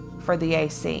for the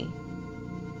AC.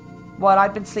 While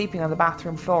I'd been sleeping on the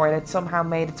bathroom floor, it had somehow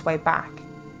made its way back.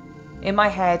 In my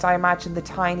head, I imagined the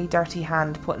tiny, dirty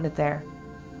hand putting it there.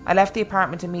 I left the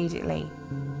apartment immediately.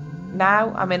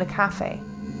 Now I'm in a cafe.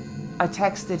 I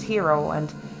texted Hero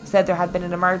and said there had been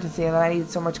an emergency and that I needed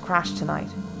somewhere to crash tonight.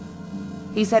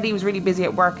 He said he was really busy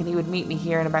at work and he would meet me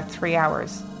here in about 3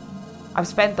 hours. I've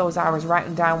spent those hours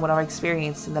writing down what I've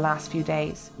experienced in the last few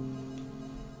days.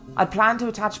 I'd planned to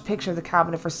attach a picture of the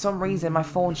cabinet. For some reason my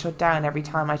phone shut down every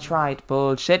time I tried.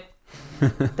 Bullshit.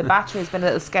 The battery has been a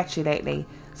little sketchy lately,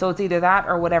 so it's either that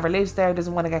or whatever lives there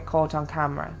doesn't want to get caught on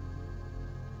camera.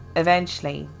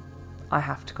 Eventually, I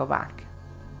have to go back.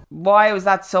 Why was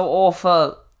that so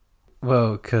awful?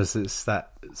 Well, because it's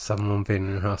that someone being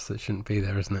in a house that shouldn't be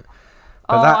there, isn't it?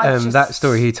 But that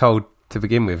story he told to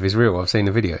begin with is real. I've seen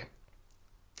the video.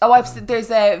 Oh,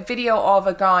 there's a video of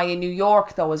a guy in New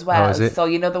York though as well. Oh, is it? So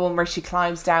you know the one where she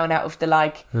climbs down out of the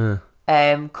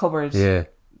cupboard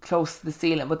close to the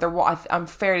ceiling. But I'm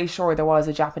fairly sure there was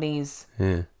a Japanese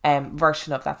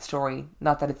version of that story.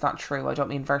 Not that it's not true. I don't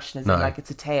mean version as in like it's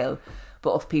a tale,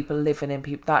 but of people living in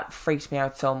people. That freaked me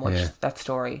out so much. That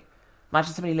story.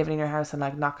 Imagine somebody living in your house and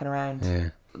like knocking around. Yeah.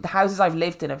 The houses I've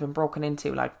lived in have been broken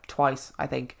into like twice, I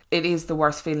think. It is the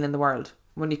worst feeling in the world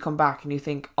when you come back and you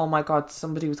think, oh my God,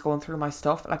 somebody was going through my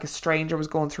stuff. Like a stranger was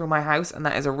going through my house, and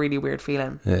that is a really weird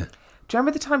feeling. Yeah. Do you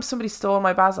remember the time somebody stole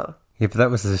my basil? Yeah, but that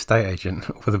was the estate agent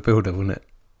or the builder, wasn't it?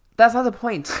 That's not the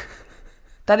point.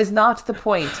 That is not the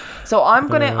point. So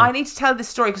I need to tell this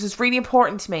story because it's really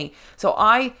important to me. So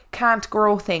I can't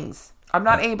grow things. I'm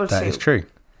not able to. That is true.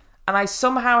 And I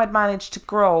somehow had managed to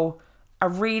grow a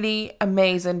really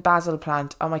amazing basil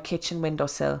plant on my kitchen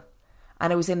windowsill.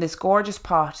 And it was in this gorgeous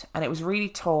pot, and it was really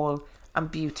tall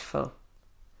and beautiful.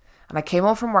 And I came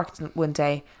home from work one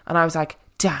day and I was like,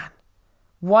 Dan,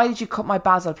 why did you cut my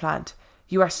basil plant?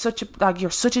 You're such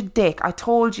a dick. I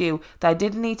told you that I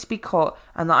didn't need to be cut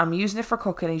and that I'm using it for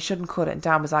cooking and you shouldn't cut it. And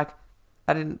Dan was like,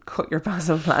 I didn't cut your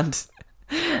basil plant.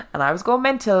 And I was going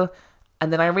mental.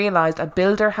 And then I realised a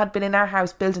builder had been in our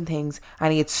house building things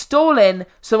and he had stolen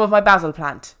some of my basil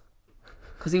plant.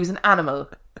 Because he was an animal.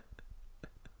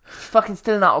 Fucking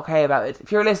still not okay about it.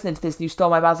 If you're listening to this and you stole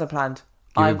my basil plant,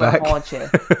 I'm going to haunt you.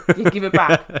 You give it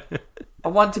back. I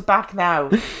want it back now.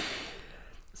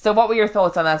 So what were your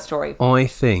thoughts on that story? I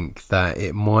think that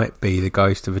it might be the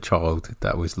ghost of a child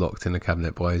that was locked in a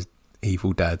cabinet by his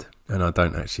evil dad. And I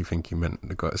don't actually think he meant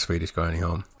the Swedish guy any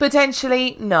harm.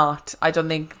 Potentially not. I don't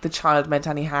think the child meant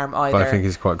any harm either. But I think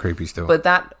it's quite creepy still. But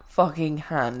that fucking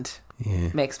hand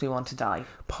makes me want to die.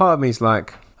 Part of me is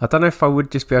like, I don't know if I would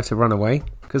just be able to run away.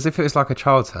 Because if it was like a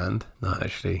child's hand... No,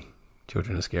 actually,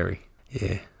 children are scary.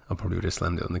 Yeah, I probably would have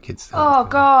slammed it on the kids. Oh,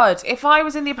 God. If I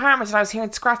was in the apartment and I was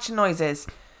hearing scratching noises...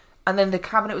 and then the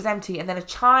cabinet was empty, and then a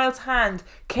child's hand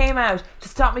came out to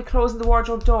stop me closing the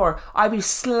wardrobe door, I'd be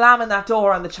slamming that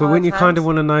door on the child's hand. But when you kind of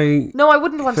want to know... No, I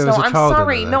wouldn't want to know. I'm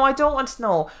sorry. No, I don't want to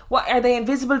know. What, are they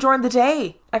invisible during the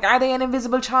day? Like, are they an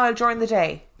invisible child during the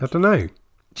day? I don't know.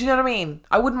 Do you know what I mean?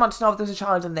 I wouldn't want to know if there's a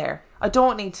child in there. I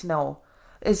don't need to know.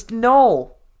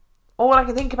 No. All I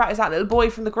can think about is that little boy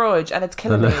from The Grudge, and it's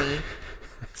killing me.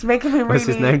 It's making me really... What's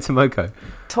his name? Tomoko?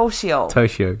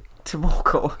 Toshio.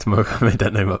 Tomoko. Tomoko, I made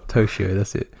that name up. Toshio,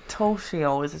 that's it.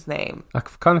 Toshio is his name. I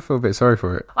kind of feel a bit sorry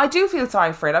for it. I do feel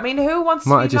sorry for it. I mean, who wants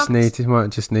might to be locked...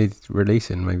 Might just need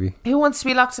releasing, maybe. Who wants to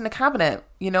be locked in a cabinet,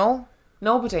 you know?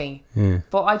 Nobody. Yeah.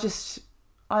 But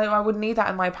I wouldn't need that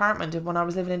in my apartment when I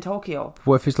was living in Tokyo.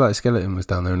 What if it's like a skeleton was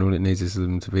down there and all it needs is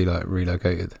them to be like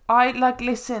relocated?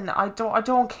 Listen, I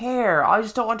don't care. I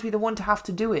just don't want to be the one to have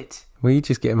to do it. Well, you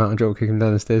just get him out and drop kick him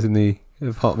down the stairs in the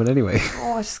apartment anyway.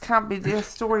 Oh, I just can't be. The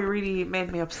story really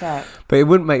made me upset. But it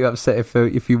wouldn't make you upset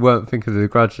if you weren't thinking of The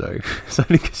Grudge, though. It's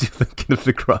only because you're thinking of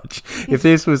The Grudge. If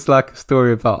this was like a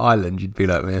story about Ireland, you'd be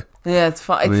like, man. Yeah, it's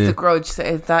fine. It's The Grudge.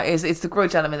 It's the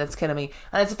Grudge element that's killing me,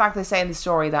 and it's the fact they say in the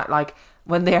story that like,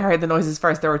 when they heard the noises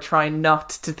first, they were trying not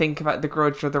to think about The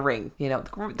Grudge or The Ring. You know,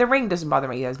 The Ring doesn't bother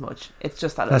me as much. It's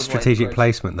just that. That's strategic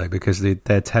placement, though, because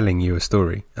they're telling you a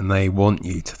story and they want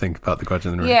you to think about The Grudge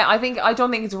and The Ring. Yeah, I don't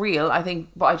think it's real.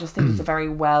 But I just think it's a very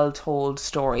well told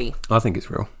story. I think it's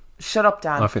real. Shut up,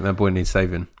 Dan. I think that boy needs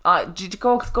saving. Did you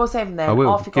go save him then? I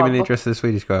will. Give me the address of the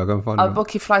Swedish guy. I'll go and find him. I'll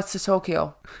book you flights to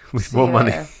Tokyo. With more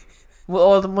money. With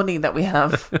all the money that we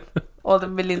have, all the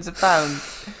millions of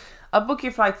pounds. I'll book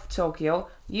your flight to Tokyo.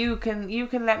 You can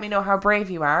let me know how brave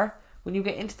you are when you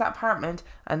get into that apartment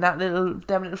and them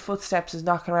little footsteps is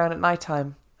knocking around at night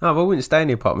time. Oh, well, I wouldn't stay in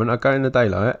the apartment. I'd go in the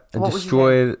daylight and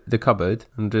destroy the cupboard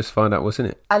and just find out what's in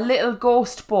it. A little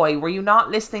ghost boy. Were you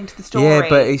not listening to the story? Yeah,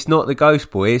 but it's not the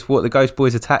ghost boy. It's what the ghost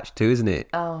boy's attached to, isn't it?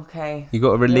 Oh, okay. You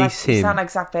got to release him. You sound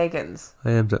like Zach Bagans.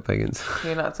 I am Zach Bagans.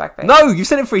 You're not Zach Bagans. No, you've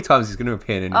said it 3 times. He's going to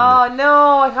appear in a minute. Oh,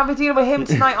 no. I can't be dealing with him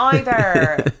tonight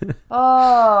either.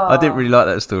 Oh. I didn't really like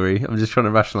that story. I'm just trying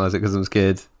to rationalise it because I'm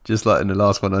scared. Just like in the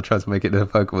last one, I tried to make it a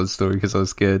Pokemon story because I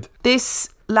was scared. This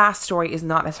last story is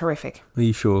not as horrific. Are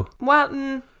you sure?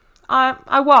 Well,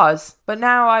 I was, but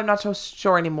now I'm not so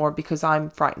sure anymore because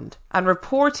I'm frightened. And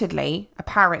reportedly,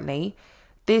 apparently,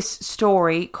 this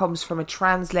story comes from a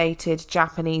translated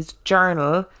Japanese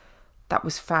journal that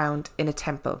was found in a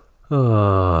temple.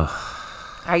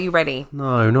 Oh. Are you ready?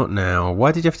 No, not now.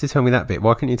 Why did you have to tell me that bit?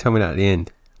 Why couldn't you tell me that at the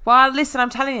end? Well, listen,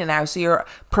 I'm telling you now, so you're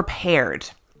prepared.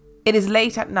 It is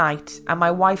late at night, and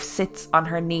my wife sits on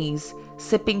her knees,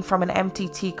 sipping from an empty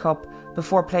teacup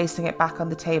before placing it back on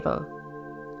the table.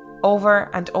 Over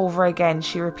and over again,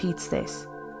 she repeats this,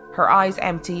 her eyes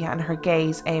empty and her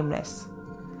gaze aimless.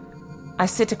 I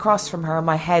sit across from her,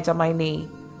 my head on my knee,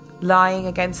 lying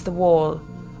against the wall.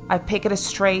 I pick at a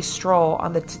stray straw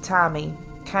on the tatami,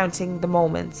 counting the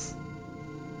moments.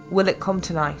 Will it come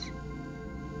tonight?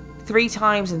 3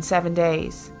 times in 7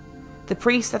 days. The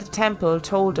priest at the temple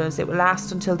told us it will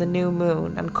last until the new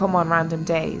moon and come on random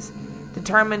days,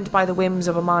 determined by the whims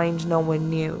of a mind no one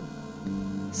knew.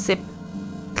 Sip,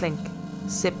 clink,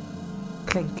 sip,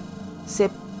 clink,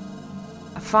 sip.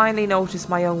 I finally notice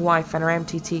my young wife and her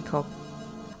empty teacup.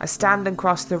 I stand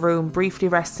across the room, briefly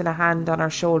resting a hand on her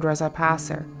shoulder as I pass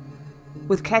her.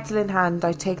 With kettle in hand,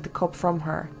 I take the cup from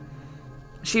her.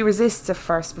 She resists at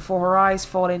first before her eyes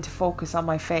fall into focus on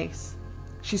my face.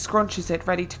 She scrunches it,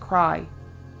 ready to cry.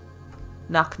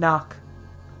 Knock, knock.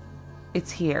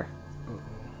 It's here.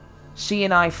 She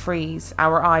and I freeze,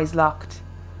 our eyes locked.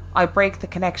 I break the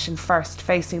connection first,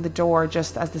 facing the door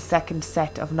just as the second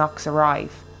set of knocks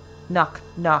arrive. Knock,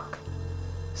 knock.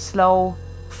 Slow,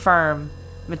 firm,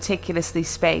 meticulously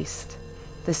spaced.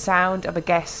 The sound of a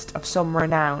guest of some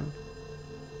renown.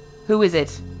 Who is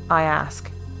it? I ask.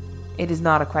 It is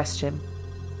not a question.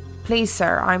 Please,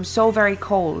 sir, I'm so very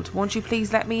cold. Won't you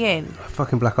please let me in?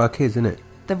 Fucking Black-Eyed Kids, isn't it?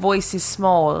 The voice is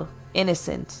small,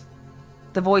 innocent.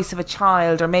 The voice of a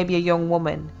child or maybe a young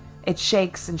woman. It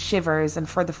shakes and shivers, and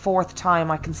for the 4th time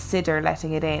I consider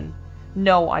letting it in.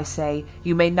 No, I say,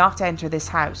 you may not enter this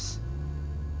house.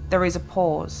 There is a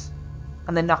pause,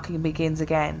 and the knocking begins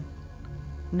again.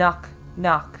 Knock,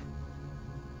 knock.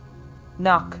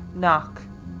 Knock, knock.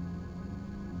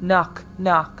 Knock,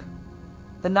 knock.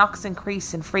 The knocks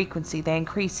increase in frequency, they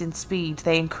increase in speed,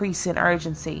 they increase in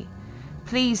urgency.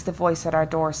 Please, the voice at our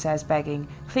door says, begging,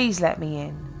 please let me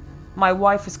in. My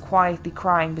wife is quietly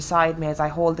crying beside me as I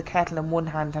hold the kettle in one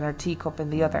hand and her teacup in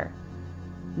the other.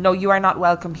 No, you are not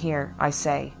welcome here, I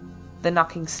say. The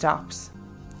knocking stops.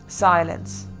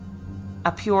 Silence.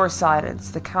 A pure silence,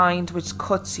 the kind which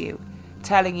cuts you,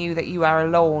 telling you that you are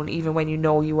alone even when you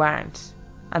know you aren't.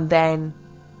 And then,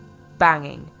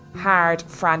 banging. Hard,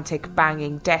 frantic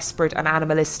banging, desperate and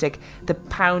animalistic, the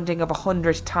pounding of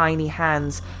 100 tiny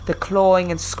hands, the clawing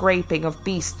and scraping of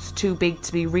beasts too big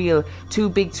to be real, too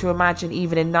big to imagine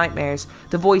even in nightmares.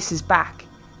 The voice is back.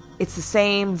 It's the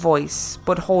same voice,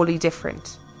 but wholly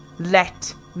different.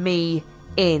 Let me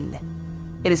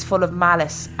in. It is full of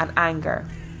malice and anger.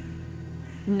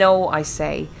 No, I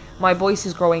say. My voice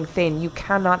is growing thin. You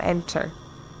cannot enter.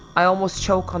 I almost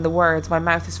choke on the words. My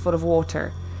mouth is full of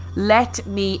water. Let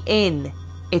me in,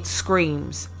 it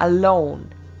screams,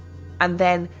 alone. And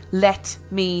then, let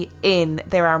me in.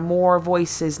 There are more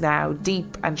voices now,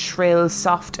 deep and shrill,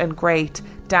 soft and great,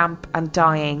 damp and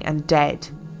dying and dead.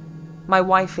 My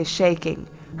wife is shaking.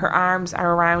 Her arms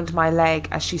are around my leg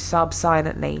as she sobs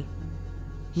silently.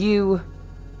 You...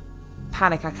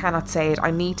 Panic, I cannot say it.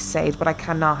 I need to say it, but I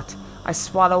cannot. I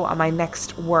swallow and my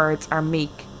next words are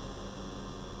meek.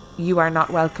 You are not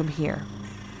welcome here.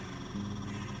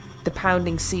 The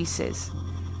pounding ceases.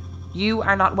 You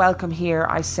are not welcome here,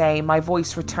 I say, my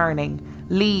voice returning.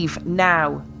 Leave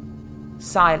now.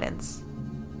 Silence.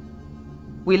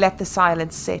 We let the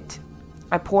silence sit.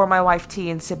 I pour my wife tea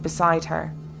and sit beside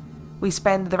her. We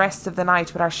spend the rest of the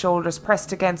night with our shoulders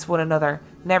pressed against one another,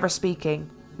 never speaking,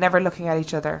 never looking at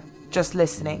each other, just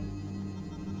listening.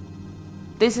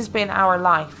 This has been our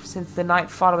life since the night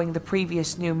following the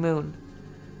previous new moon.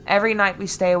 Every night we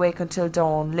stay awake until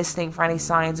dawn, listening for any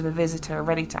signs of a visitor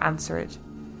ready to answer it.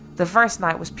 The first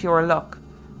night was pure luck.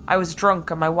 I was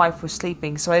drunk and my wife was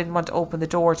sleeping, so I didn't want to open the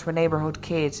door to a neighbourhood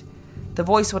kid. The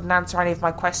voice wouldn't answer any of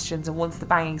my questions, and once the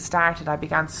banging started, I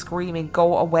began screaming,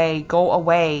 go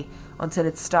away, until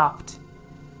it stopped.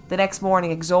 The next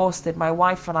morning, exhausted, my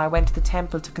wife and I went to the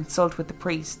temple to consult with the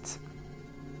priests.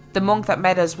 The monk that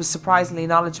met us was surprisingly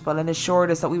knowledgeable and assured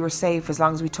us that we were safe as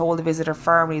long as we told the visitor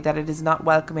firmly that it is not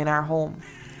welcome in our home.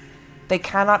 They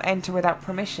cannot enter without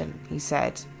permission, he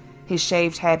said, his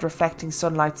shaved head reflecting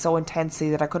sunlight so intensely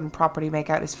that I couldn't properly make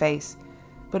out his face.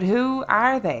 But who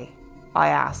are they? I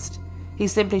asked. He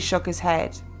simply shook his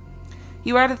head.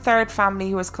 You are the third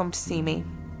family who has come to see me.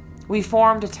 We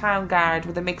formed a town guard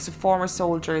with a mix of former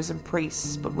soldiers and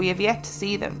priests, but we have yet to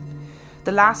see them.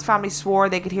 The last family swore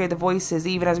they could hear the voices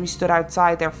even as we stood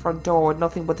outside their front door with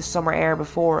nothing but the summer air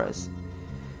before us.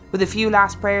 With a few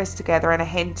last prayers together and a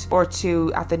hint or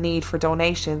two at the need for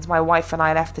donations, my wife and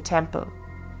I left the temple.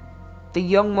 The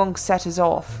young monk set us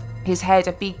off, his head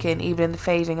a beacon even in the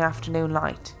fading afternoon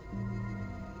light.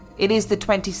 It is the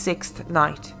 26th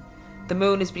night. The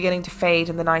moon is beginning to fade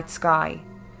in the night sky.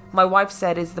 My wife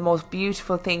said it is the most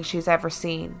beautiful thing she has ever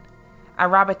seen. A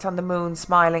rabbit on the moon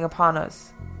smiling upon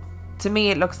us. To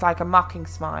me it looks like a mocking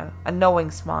smile, a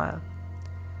knowing smile.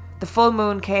 The full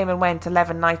moon came and went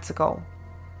 11 nights ago.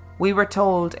 We were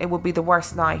told it would be the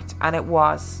worst night, and it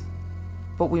was.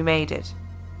 But we made it.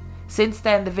 Since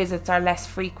then the visits are less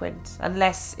frequent and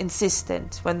less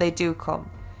insistent when they do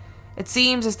come. It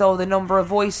seems as though the number of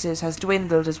voices has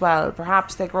dwindled as well.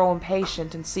 Perhaps they grow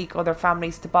impatient and seek other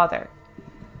families to bother.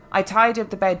 I tidy up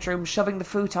the bedroom, shoving the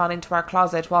futon into our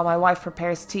closet while my wife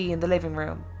prepares tea in the living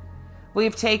room. We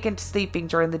have taken to sleeping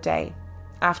during the day,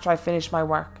 after I finish my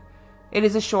work. It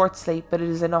is a short sleep, but it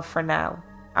is enough for now.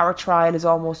 Our trial is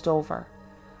almost over.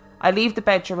 I leave the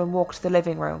bedroom and walk to the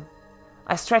living room.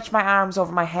 I stretch my arms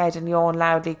over my head and yawn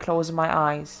loudly, closing my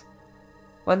eyes.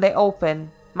 When they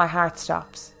open, my heart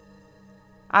stops.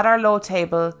 At our low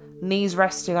table, knees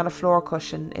resting on a floor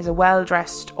cushion, is a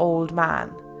well-dressed old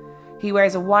man. He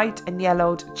wears a white and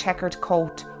yellowed checkered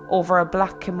coat over a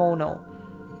black kimono.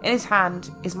 In his hand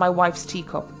is my wife's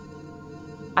teacup.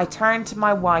 I turn to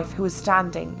my wife, who is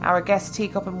standing, our guest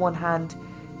teacup in one hand,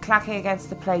 clacking against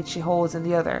the plate she holds in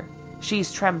the other. She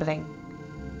is trembling.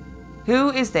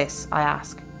 Who is this? I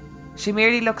ask. She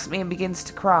merely looks at me and begins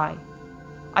to cry.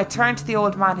 I turn to the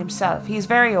old man himself. He is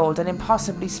very old and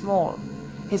impossibly small.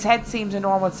 His head seems a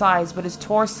normal size, but his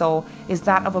torso is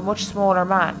that of a much smaller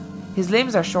man. His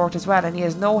limbs are short as well, and he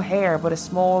has no hair but a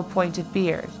small pointed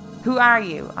beard. Who are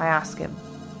you? I ask him.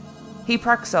 He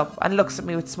perks up and looks at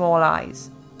me with small eyes.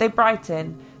 They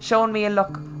brighten, showing me a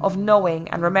look of knowing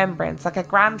and remembrance, like a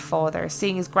grandfather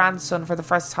seeing his grandson for the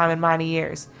first time in many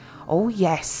years. Oh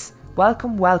yes,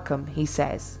 welcome, welcome, he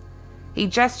says. He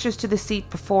gestures to the seat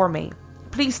before me.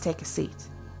 Please take a seat.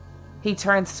 He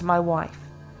turns to my wife.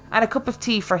 And a cup of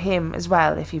tea for him as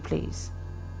well, if you please.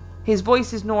 His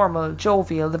voice is normal,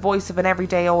 jovial, the voice of an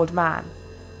everyday old man.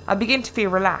 I begin to feel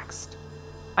relaxed.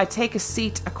 I take a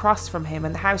seat across from him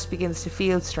and the house begins to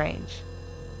feel strange.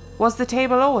 Was the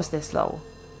table always this low?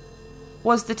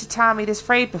 Was the tatami this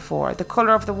frayed before? The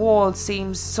colour of the walls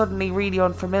seems suddenly really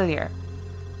unfamiliar.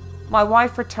 My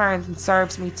wife returns and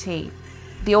serves me tea.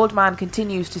 The old man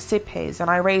continues to sip his and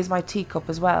I raise my teacup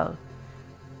as well.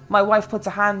 My wife puts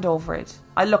a hand over it.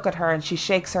 I look at her and she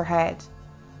shakes her head,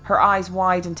 her eyes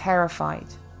wide and terrified.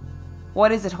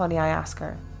 What is it, honey? I ask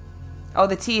her. Oh,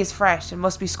 the tea is fresh and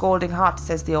must be scalding hot,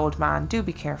 says the old man. Do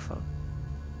be careful.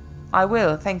 I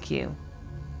will, thank you.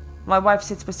 My wife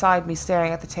sits beside me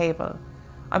staring at the table.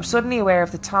 I'm suddenly aware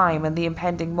of the time and the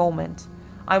impending moment.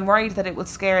 I'm worried that it will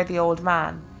scare the old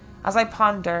man. As I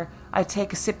ponder, I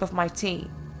take a sip of my tea.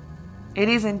 It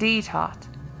is indeed hot.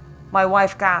 My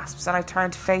wife gasps and I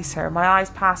turn to face her. My eyes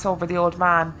pass over the old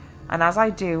man, and as I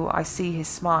do, I see his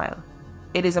smile.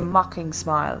 It is a mocking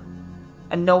smile,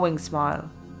 a knowing smile.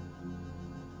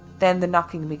 Then the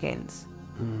knocking begins.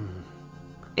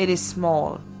 It is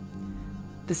small.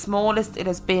 The smallest it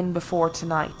has been before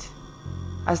tonight.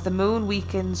 As the moon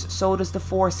weakens, so does the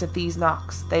force of these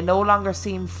knocks. They no longer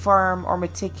seem firm or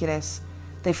meticulous.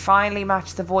 They finally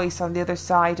match the voice on the other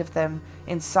side of them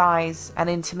in size and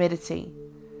in timidity.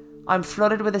 I'm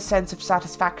flooded with a sense of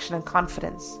satisfaction and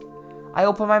confidence. I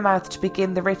open my mouth to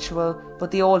begin the ritual, but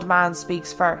the old man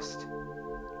speaks first.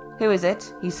 "Who is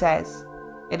it?" he says.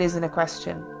 It isn't a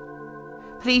question.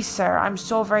 "Please, sir, I'm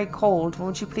so very cold.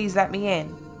 Won't you please let me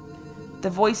in?" The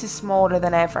voice is smaller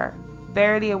than ever.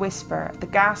 Barely a whisper, the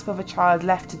gasp of a child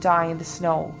left to die in the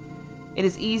snow. It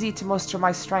is easy to muster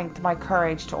my strength, my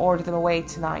courage to order them away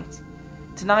tonight.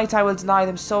 Tonight I will deny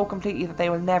them so completely that they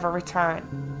will never return.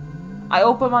 I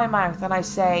open my mouth and I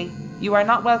say, "You are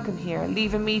not welcome here.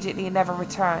 Leave immediately and never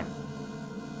return."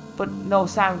 But no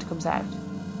sound comes out.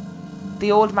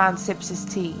 The old man sips his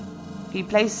tea. He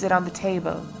places it on the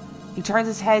table. He turns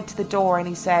his head to the door and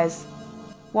he says,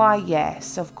 "Why,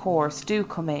 yes, of course, do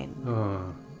come in."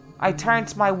 I turn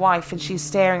to my wife and she's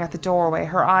staring at the doorway.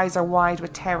 Her eyes are wide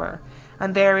with terror,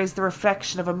 and there is the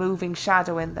reflection of a moving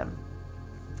shadow in them.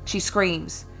 She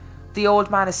screams. The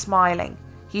old man is smiling.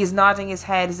 He is nodding his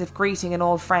head as if greeting an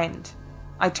old friend.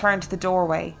 I turn to the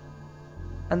doorway,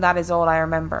 and that is all I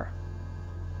remember.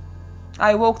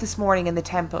 I awoke this morning in the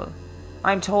temple.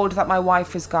 I am told that my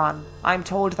wife is gone. I am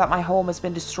told that my home has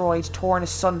been destroyed, torn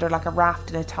asunder like a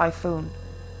raft in a typhoon.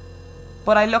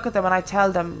 But I look at them and I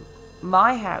tell them,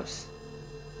 my house.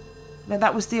 Now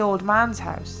that was the old man's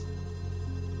house.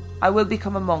 I will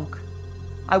become a monk.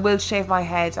 I will shave my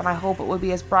head, and I hope it will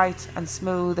be as bright and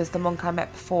smooth as the monk I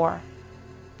met before.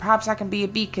 Perhaps I can be a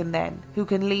beacon then, who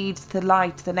can lead to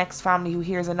light the next family who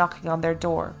hears a knocking on their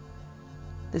door.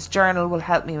 This journal will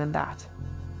help me in that.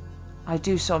 I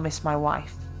do so miss my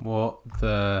wife. What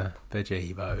the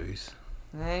bejeebos.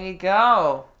 There you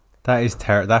go. That is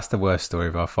that's the worst story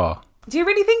by far. Do you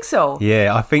really think so?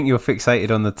 Yeah, I think you're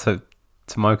fixated on the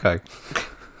Tomoko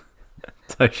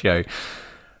Toshio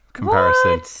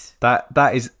comparison. What?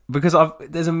 That is because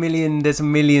there's a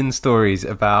million stories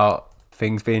about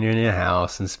things being in your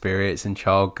house and spirits and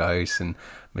child ghosts and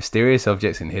mysterious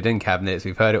objects and hidden cabinets.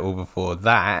 We've heard it all before.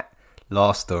 That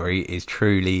last story is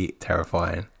truly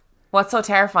terrifying. What's so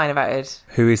terrifying about it?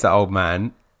 Who is that old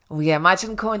man? Oh yeah,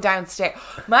 imagine going downstairs.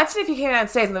 Imagine if you came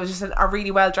downstairs and there was just a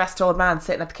really well-dressed old man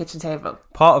sitting at the kitchen table.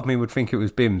 Part of me would think it was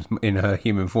Bims in her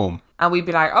human form. And we'd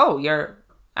be like, oh, you're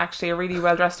actually a really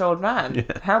well-dressed old man.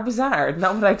 Yeah. How bizarre.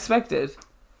 Not what I expected.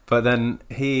 But then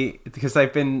because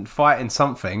they've been fighting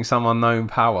some unknown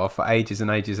power for ages and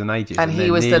ages and ages. And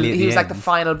he was like the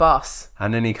final boss.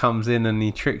 And then he comes in and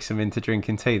he tricks them into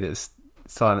drinking tea that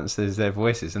silences their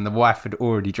voices. And the wife had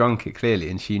already drunk it, clearly,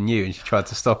 and she knew and she tried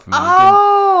to stop him.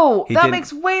 Oh, that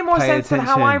makes way more sense than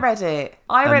how I read it.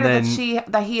 I read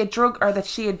it that he had tried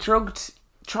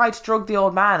to drug the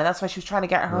old man, and that's why she was trying to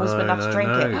get her husband not to drink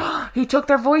it. He took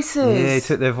their voices. Yeah, he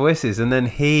took their voices, and then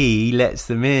he lets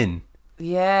them in.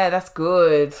 Yeah, that's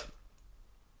good.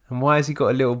 And why has he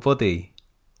got a little body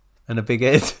and a big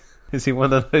head? Is he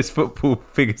one of those football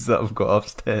figures that I've got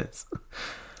upstairs?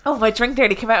 Oh, my drink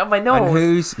nearly came out of my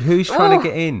nose. And who's trying to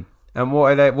get in? And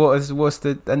what are they?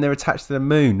 And they're attached to the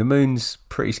moon. The moon's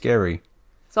pretty scary.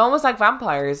 It's almost like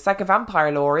vampires. It's like a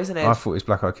vampire lore, isn't it? I thought it was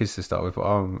Black Eyed Kids to start with, but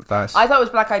I thought it was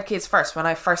Black Eyed Kids first when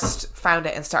I first found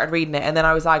it and started reading it, and then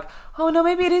I was like, oh no,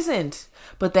 maybe it isn't.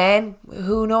 But then,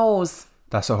 who knows?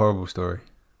 That's a horrible story.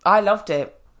 I loved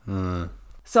it.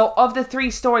 So, of the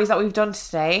 3 stories that we've done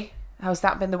today, how's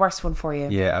that been the worst one for you?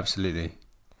 Yeah, absolutely.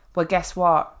 Well, guess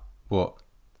what? What?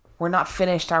 We're not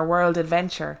finished our world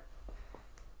adventure.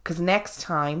 Because next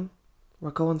time,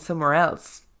 we're going somewhere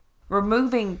else. We're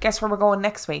moving. Guess where we're going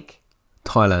next week?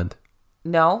 Thailand.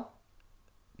 No.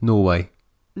 Norway.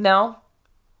 No.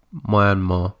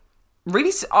 Myanmar.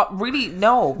 Really? Really?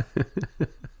 No.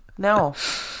 No.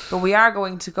 But we are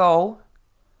going to go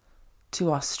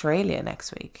to Australia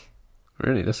next week.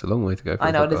 Really? That's a long way to go for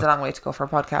I know it is a long way to go for a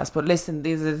podcast, but listen,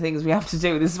 these are the things we have to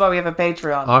do. This is why we have a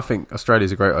Patreon. I think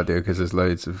Australia's a great idea because there's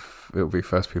loads of... It'll be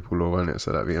First People lore, won't it?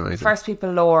 So that'd be amazing. First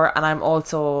People lore, and I'm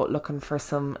also looking for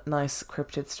some nice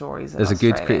cryptid stories in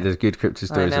Australia. There's good cryptid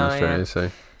stories in Australia, so...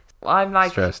 I'm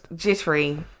like stressed.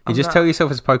 Jittery. You tell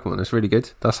yourself it's a Pokemon. It's really good.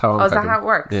 That's how I'm is that how it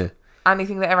works? Yeah.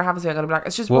 Anything that ever happens to me, I'm going to be like,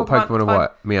 it's just what Pokemon are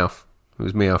what? Meowth. It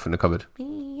was meow in the cupboard.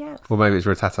 Meow. Or maybe it's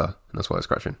Ratata, and that's why it's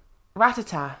scratching.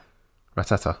 Ratata.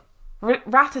 Ratata.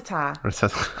 Ratata.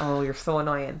 Ratata. Oh, you're so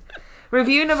annoying.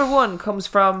 Review number 1 comes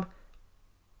from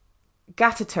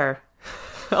Gatater.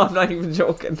 I'm not even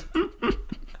joking.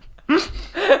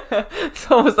 It's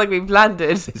almost like we've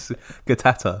landed. It's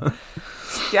Gatata.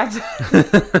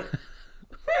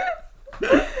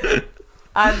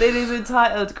 And it is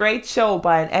entitled Great Show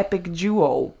by an Epic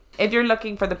Duo. If you're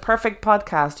looking for the perfect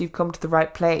podcast, you've come to the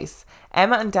right place.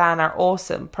 Emma and Dan are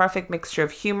awesome. Perfect mixture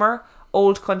of humour,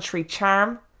 old country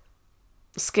charm,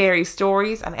 scary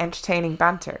stories and entertaining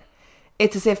banter.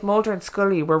 It's as if Mulder and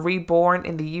Scully were reborn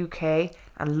in the UK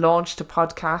and launched a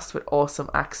podcast with awesome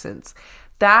accents.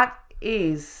 That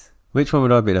is... Which one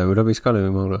would I be though? Would I be Scully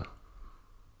or Mulder?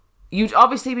 You'd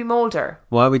obviously be Mulder.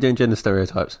 Why are we doing gender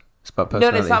stereotypes? It's about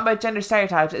personality. No, it's not about gender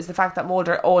stereotypes. It's the fact that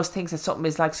Mulder always thinks that something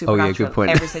is like supernatural good point.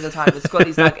 every single time. And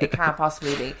Scully's like, it can't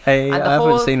possibly be. Hey, I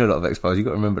haven't seen a lot of X-Files. You've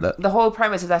got to remember that. The whole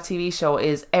premise of that TV show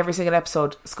is every single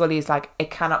episode, Scully is like, it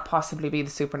cannot possibly be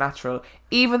the supernatural.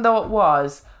 Even though it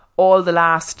was all the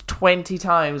last 20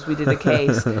 times we did a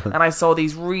case and I saw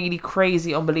these really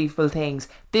crazy, unbelievable things.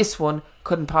 This one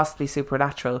couldn't possibly be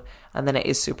supernatural. And then it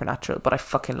is supernatural. But I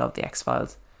fucking love the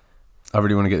X-Files. I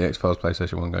really want to get the X-Files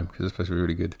PlayStation 1 game because it's supposed to be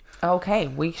really good. Okay,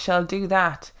 we shall do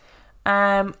that.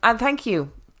 And thank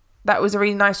you. That was a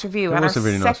really nice review. And our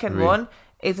second one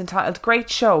is entitled Great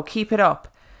Show, Keep It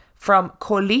Up, from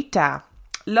Colita.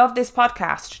 Love this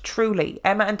podcast, truly.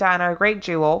 Emma and Dan are a great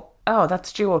duo. Oh,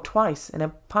 that's duo twice in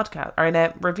a podcast or in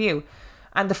a review.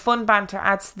 And the fun banter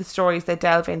adds to the stories they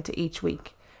delve into each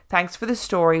week. Thanks for the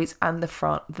stories and the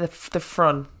fun.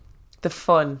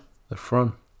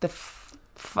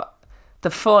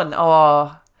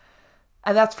 Oh,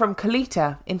 and that's from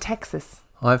Colita in Texas.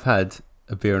 I've had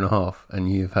a beer and a half,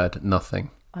 and you've had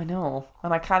nothing. I know,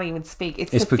 and I can't even speak.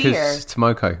 It's the because fear.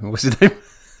 Tomoko. What's his name?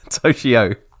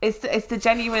 Toshio. It's the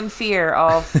genuine fear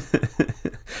of.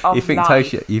 You think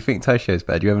Toshio's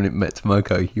bad? You haven't met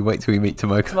Tomoko. You wait till you meet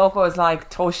Tomoko. Tomoko is like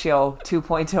Toshio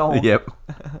 2.0. Yep.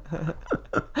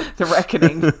 The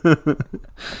Reckoning.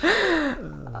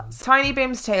 Tiny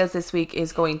Bim's Tales this week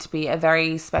is going to be a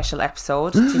very special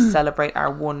episode to celebrate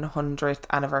our 100th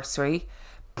anniversary.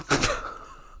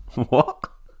 What?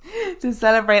 To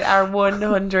celebrate our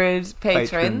 100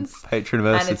 patrons.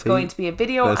 Patroniversity. And it's going to be a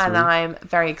video and I'm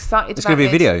very excited it's about it.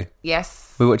 It's going to be a video?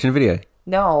 Yes. We're watching a video?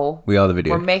 No. We are the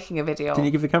video. We're making a video. Didn't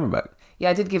you give the camera back? Yeah,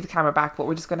 I did give the camera back, but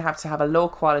we're just going to have a low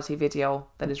quality video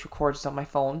that is recorded on my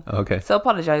phone. Okay. So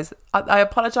apologise. I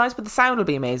apologise, but the sound will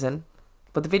be amazing.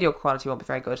 But the video quality won't be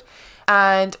very good.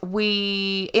 And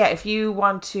if you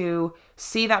want to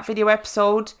see that video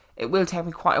episode, it will take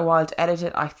me quite a while to edit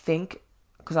it, I think,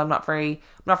 because I'm not very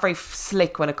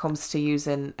slick when it comes to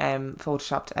using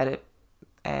Photoshop to edit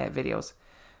videos.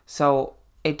 So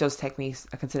it does take me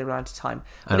a considerable amount of time.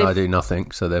 And I do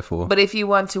nothing, so therefore... But if you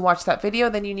want to watch that video,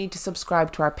 then you need to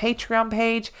subscribe to our Patreon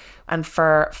page. And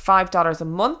for $5 a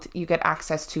month, you get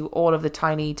access to all of the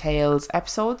Tiny Tales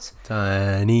episodes.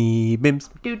 Tiny Bims.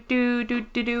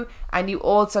 And you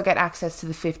also get access to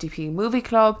the 50p Movie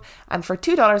Club. And for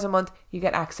 $2 a month, you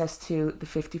get access to the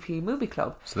 50p Movie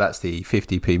Club. So that's the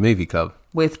 50p Movie Club.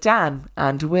 With Dan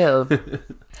and Will.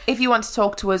 If you want to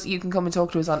talk to us, you can come and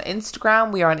talk to us on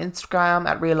Instagram. We are on Instagram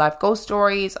at Real Life Ghost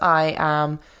Stories.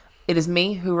 It is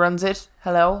me who runs it.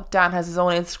 Hello. Dan has his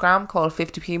own Instagram called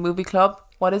 50p Movie Club.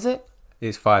 What is it?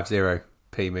 It's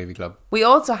 50p Movie Club. We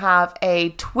also have a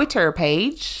Twitter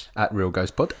page. At Real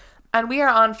Ghost Pod. And we are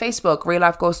on Facebook, Real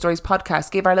Life Ghost Stories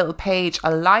Podcast. Give our little page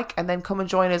a like and then come and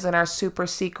join us in our super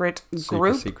secret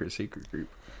group. Super secret group.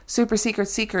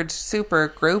 Super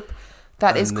group.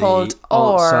 That is called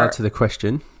answer to the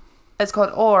question. It's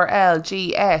called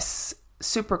ORLGS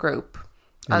Supergroup.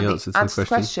 And the answer to the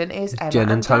question is Emma Jen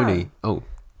and Tony. Dan. Oh,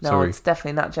 no, sorry. it's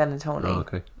definitely not Jen and Tony. Oh,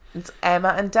 okay. It's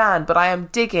Emma and Dan. But I am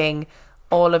digging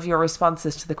all of your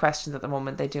responses to the questions at the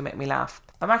moment. They do make me laugh.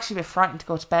 I'm actually a bit frightened to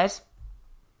go to bed.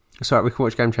 It's alright, we can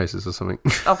watch Game Chasers or something.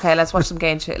 Okay, let's watch some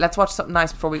let's watch something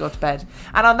nice before we go to bed.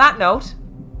 And on that note,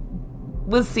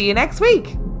 we'll see you next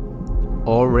week.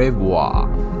 Au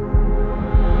revoir.